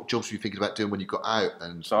jobs? What jobs were you thinking about doing when you got out?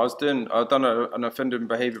 And so I've done an offending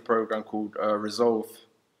behaviour program called Resolve.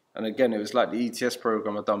 And again, it was like the ETS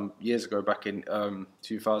program I done years ago back in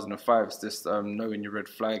 2005. It's just knowing your red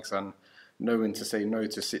flags and knowing to say no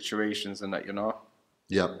to situations and that, you know.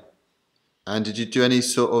 Yeah. And did you do any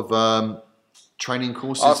sort of training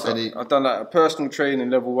courses? I've done like a personal training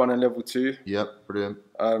level 1 and level 2. Yep, brilliant.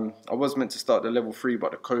 I was meant to start the level 3,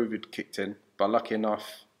 but the COVID kicked in. But lucky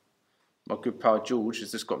enough, my good pal George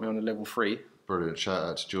has just got me on the level 3. Brilliant, shout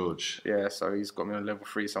out to George. Yeah, so he's got me on level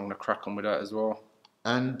 3, so I'm going to crack on with that as well.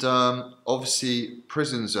 And obviously,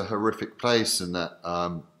 prison's a horrific place and that.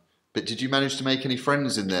 But did you manage to make any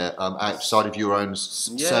friends in there outside of your own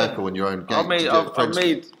circle and your own gang? I've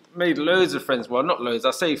made loads of friends. Well, not loads.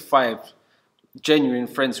 I say 5 genuine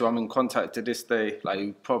friends who I'm in contact to this day. Like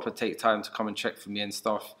who proper take time to come and check for me and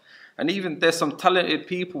stuff. And even there's some talented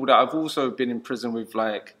people that I've also been in prison with,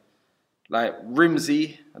 like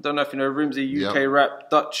Rimsey. I don't know if you know Rimsey, UK rap,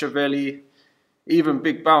 Dutch Chavelli, even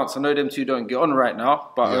Big Bounce. I know them two don't get on right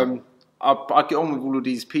now, but I get on with all of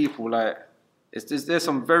these people. Like there's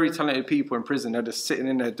some very talented people in prison. They're just sitting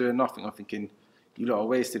in there doing nothing. I'm thinking, you lot are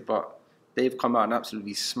wasted, but they've come out and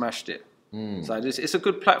absolutely smashed it. So it's a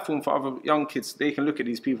good platform for other young kids. They can look at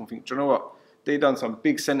these people and think, do you know what? They've done some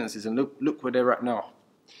big sentences and look where they're at now.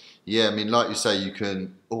 Yeah, I mean, like you say, you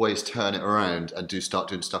can always turn it around and start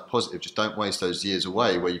doing stuff positive. Just don't waste those years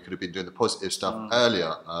away where you could have been doing the positive stuff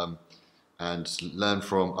earlier, and learn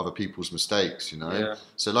from other people's mistakes. You know. Yeah.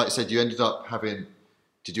 So, like you said, did you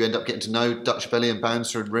end up getting to know Dutch Belly and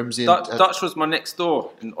Bouncer and Rimsey? Dutch was my next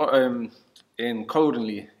door in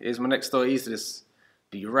Coldenley. It was my next door. He used to just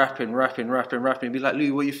be rapping, be like,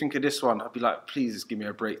 Lou, what do you think of this one? I'd be like, please just give me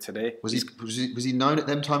a break today. Was he known at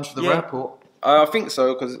them times for the rap? Or? I think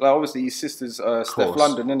so, because like, obviously his sister's Steph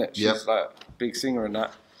London, innit? She's like a big singer and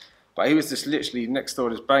that. But he was just literally next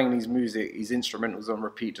door, just banging his music, his instrumentals on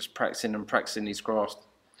repeat, just practicing his craft.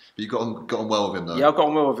 But you got on well with him, though? Yeah, I got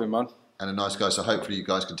on well with him, man. And a nice guy, so hopefully you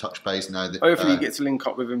guys can touch base now. Hopefully you get to link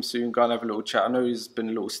up with him soon, go and have a little chat. I know he's been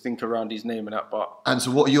a little stink around his name and that, but... And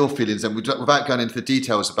so what are your feelings then? Without going into the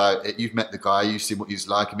details about it, you've met the guy, you've seen what he's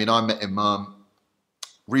like. I mean, I met him...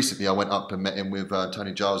 recently I went up and met him with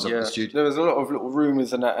Tony Giles up in the studio. There was a lot of little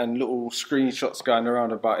rumours and that, and little screenshots going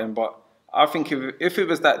around about him, but I think if it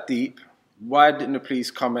was that deep, why didn't the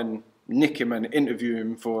police come and nick him and interview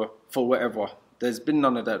him for whatever? There's been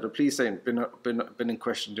none of that. The police ain't been in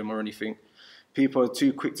questioned him or anything. People are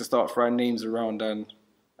too quick to start throwing names around and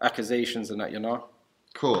accusations and that, you know?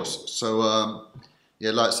 Of course. So, yeah,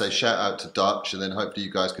 like I say, shout out to Dutch, and then hopefully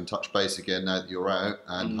you guys can touch base again now that you're out,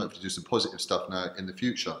 and hopefully do some positive stuff now in the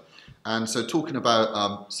future. And so talking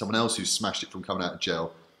about someone else who's smashed it from coming out of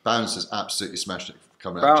jail, Bouncer's absolutely smashed it from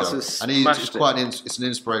coming out of jail. And it's an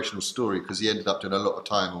inspirational story, because he ended up doing a lot of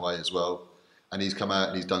time away as well. And he's come out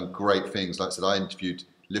and he's done great things. Like I said, I interviewed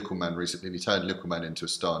Little Man recently, and he turned Little Man into a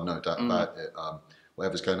star, no doubt about it.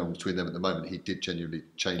 Whatever's going on between them at the moment, he did genuinely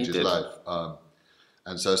change his life.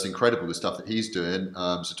 And so it's incredible the stuff that he's doing.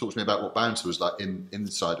 So talk to me about what Bouncer was like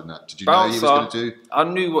inside of that. Did you know he was going to do? I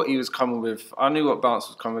knew what he was coming with. I knew what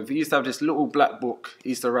Bouncer was coming with. He used to have this little black book.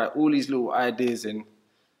 He used to write all these little ideas in.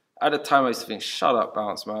 At the time, I used to think, shut up,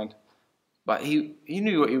 Bounce, man. But he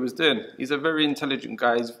knew what he was doing. He's a very intelligent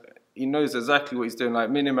guy. He knows exactly what he's doing. Like,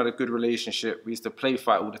 me and him had a good relationship. We used to play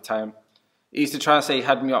fight all the time. He used to try and say he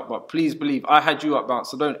had me up, but please believe I had you up,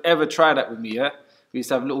 Bounce. So don't ever try that with me, yeah? We used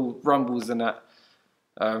to have little rumbles and that.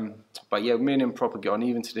 But yeah, me and him proper get on.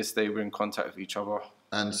 Even to this day, we're in contact with each other.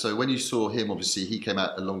 And so when you saw him, obviously he came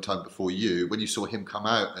out a long time before you. When you saw him come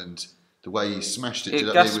out and the way he smashed it,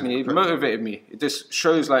 it gassed me. It motivated me. It just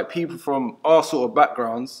shows like people from our sort of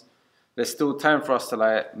backgrounds. There's still time for us to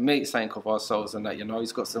like make something of ourselves and that. You know,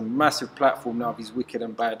 he's got some massive platform now. These Wicked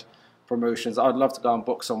and Bad promotions. I'd love to go and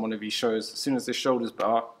box on one of his shows. As soon as the shoulders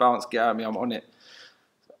bounce, get at me. I'm on it.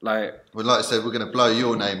 Like I said, we're going to blow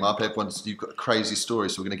your name up. You've got a crazy story,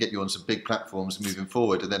 so we're going to get you on some big platforms moving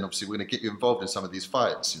forward, and then obviously we're going to get you involved in some of these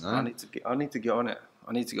fights. You know, I need to get on it.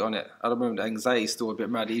 I need to get on it. At the moment, the anxiety's still a bit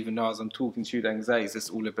mad. Even now, as I'm talking to you, the anxiety's just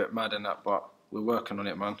all a bit mad and that. But we're working on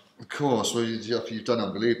it, man. Of course. Well, you've done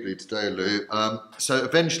unbelievably today, Lou. So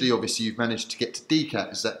eventually, obviously, you've managed to get to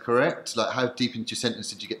DCAT. Is that correct? Like, how deep into your sentence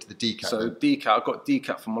did you get to the DCAT? So DCAT, I got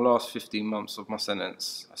DCAT for my last 15 months of my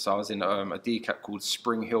sentence. So I was in a DCAT called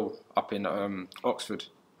Spring Hill up in Oxford,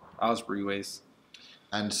 Aylesbury ways.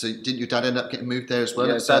 And so didn't your dad end up getting moved there as well?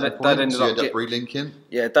 Yeah, Dad ended up relinking?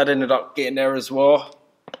 Yeah, Dad ended up getting there as well.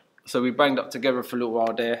 So we banged up together for a little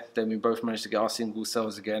while there. Then we both managed to get our single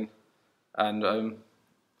cells again. And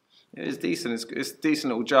it's decent. It's a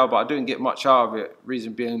decent little jail, but I didn't get much out of it.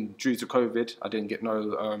 Reason being, due to COVID, I didn't get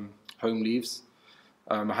no home leaves.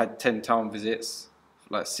 I had 10 town visits.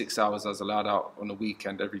 Like 6 hours I was allowed out on a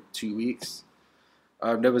weekend every 2 weeks.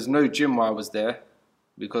 There was no gym while I was there,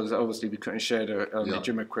 because obviously we couldn't share the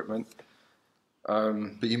gym equipment.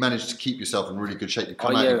 But you managed to keep yourself in really good shape. You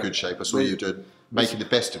come out in good shape. I saw you making the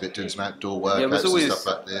best of it, doing some outdoor workouts and stuff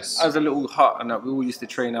like this. As a little hut, and we all used to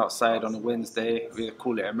train outside on a Wednesday. We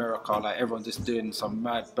call it America. Like everyone just doing some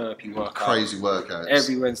mad burpee workout. Crazy workouts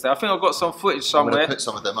every Wednesday. I think I've got some footage somewhere. I'm going to put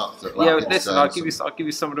some of them up. Listen, I'll give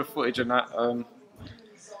you some of the footage and that.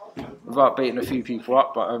 Without beating a few people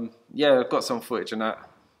up, but yeah, I've got some footage and that.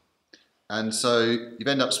 And so you've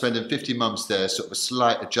ended up spending 15 months there, sort of a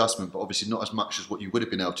slight adjustment, but obviously not as much as what you would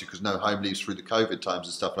have been able to, because no home leaves through the COVID times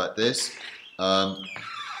and stuff like this.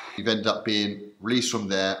 You've ended up being released from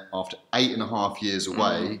there after 8.5 years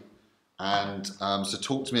away. And so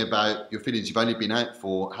talk to me about your feelings. You've only been out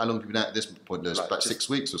for, how long have you been out at this point, Lewis? About 6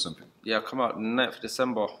 weeks or something? Yeah, I come out 9th of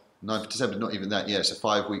December. 9th of December, not even that, yeah. So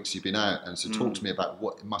 5 weeks you've been out. And so talk to me about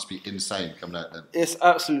what, it must be insane coming out then. It's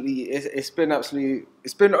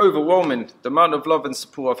been overwhelming. The amount of love and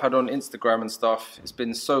support I've had on Instagram and stuff, it's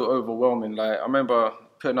been so overwhelming. Like, I remember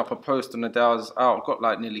putting up a post on the day I was out, got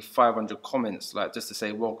like nearly 500 comments, like just to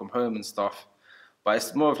say welcome home and stuff. But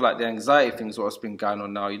it's more of like the anxiety things what's been going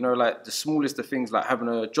on now. You know, like the smallest of things, like having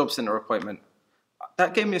a job centre appointment.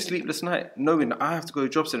 That gave me a sleepless night, knowing that I have to go to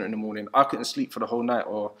job centre in the morning. I couldn't sleep for the whole night,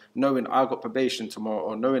 or knowing I got probation tomorrow,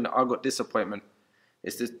 or knowing that I got this appointment.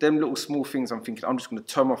 It's just them little small things I'm thinking, I'm just going to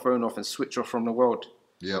turn my phone off and switch off from the world.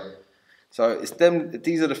 Yep. So it's them.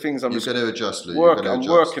 These are the things I'm You're going to adjust, Lou. I'm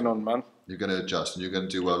working on, man. You're going to adjust and you're going to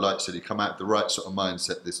do well. Like I said, you come out with the right sort of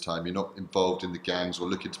mindset this time. You're not involved in the gangs or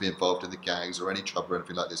looking to be involved in the gangs or any trouble or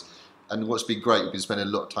anything like this. And what's been great, you've been spending a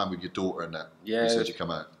lot of time with your daughter and that. Yeah. You said you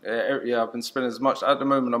come out. Yeah, I've been spending as much. At the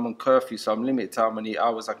moment, I'm on curfew, so I'm limited to how many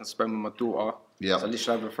hours I can spend with my daughter. Yeah. So I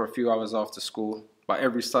literally have her for a few hours after school. But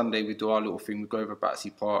every Sunday, we do our little thing. We go over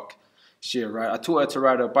Battersea Park. I taught her to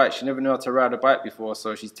ride her bike. She never knew how to ride a bike before,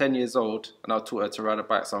 so she's 10 years old, and I taught her to ride a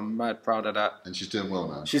bike, so I'm mad proud of that. And she's doing well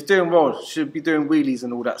now. She's doing well. She'll be doing wheelies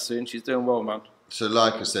and all that soon. She's doing well, man. So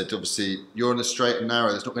like I said, obviously, you're on the straight and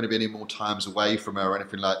narrow. There's not going to be any more times away from her or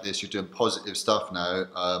anything like this. You're doing positive stuff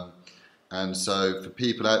now. And so for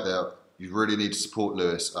people out there, you really need to support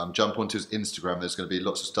Lewis. Jump onto his Instagram. There's going to be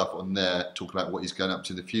lots of stuff on there talking about what he's going up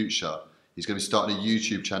to in the future. He's going to be starting a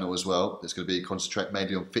YouTube channel as well. It's going to be concentrate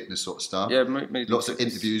mainly on fitness sort of stuff. Yeah, lots of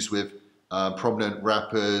interviews with prominent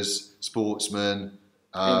rappers, sportsmen,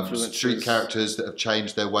 street characters that have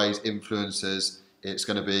changed their ways, influencers. It's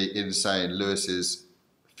going to be insane. Lewis is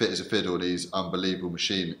fit as a fiddle and he's an unbelievable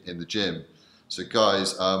machine in the gym. So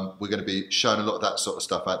guys, we're going to be showing a lot of that sort of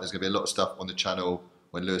stuff out. There's going to be a lot of stuff on the channel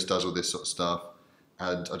when Lewis does all this sort of stuff.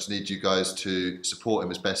 And I just need you guys to support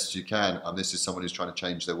him as best as you can. This is someone who's trying to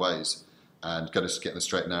change their ways and going to get in the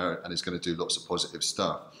straight and narrow, and is going to do lots of positive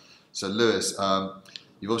stuff. So Lewis,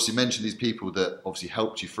 you've obviously mentioned these people that obviously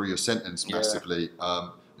helped you through your sentence massively.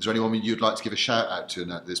 Is there anyone you'd like to give a shout out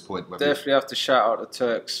to at this point? Definitely have to shout out the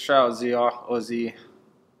Turks. Shout out Zia, Ozzy,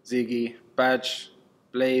 Ziggy, Badge,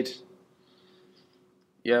 Blade.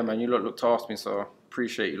 Yeah, man, you lot looked after me, so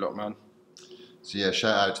appreciate you lot, man. So yeah,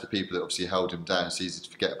 shout out to the people that obviously held him down. It's easy to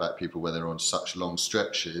forget about people when they're on such long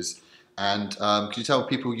stretches. And can you tell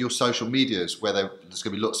people your social medias where there's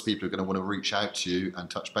going to be lots of people who are going to want to reach out to you and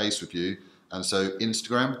touch base with you? And so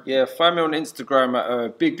Instagram? Yeah, find me on Instagram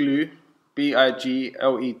at Biglew,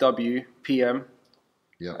 BIGLEW PM.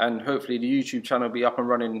 Yeah. And hopefully the YouTube channel will be up and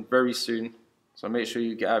running very soon. So make sure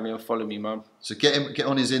you get at me and follow me, man. So get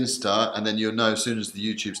on his Insta, and then you'll know as soon as the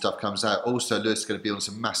YouTube stuff comes out. Also, Lewis is going to be on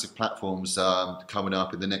some massive platforms coming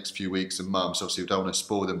up in the next few weeks and months. Obviously, we don't want to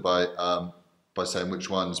spoil them by saying which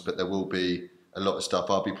ones, but there will be a lot of stuff.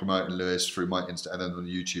 I'll be promoting Lewis through my Insta and then on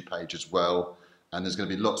the YouTube page as well. And there's going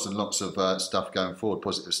to be lots and lots of stuff going forward,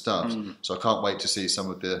 positive stuff. So I can't wait to see some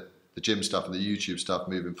of the gym stuff and the YouTube stuff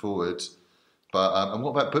moving forward. But and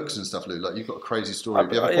what about books and stuff, Lou? Like, you've got a crazy story.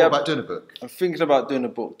 Have you ever thought about doing a book? I'm thinking about doing a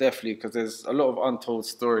book, definitely, because there's a lot of untold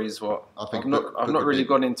stories what I've not really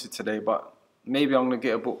gone into today. But maybe I'm going to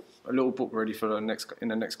get a little book ready for in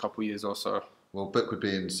the next couple of years or so. Well, book would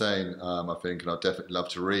be insane, I think, and I'd definitely love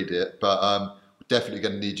to read it. But we're definitely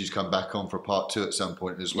going to need you to come back on for a part 2 at some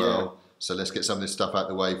point as well. Yeah. So let's get some of this stuff out of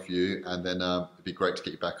the way for you, and then it'd be great to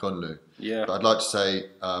get you back on, Lou. Yeah. But I'd like to say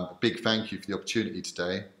a big thank you for the opportunity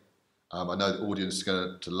today. I know the audience is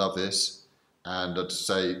going to love this, and I'd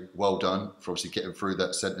say well done for obviously getting through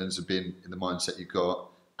that sentence and being in the mindset you got,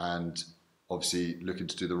 and obviously looking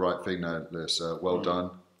to do the right thing now, Lewis. Well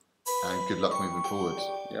done, and good luck moving forward.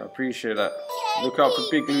 Yeah, I appreciate that. Look out for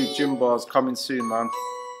Biglew gym bars coming soon, man.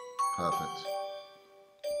 Perfect.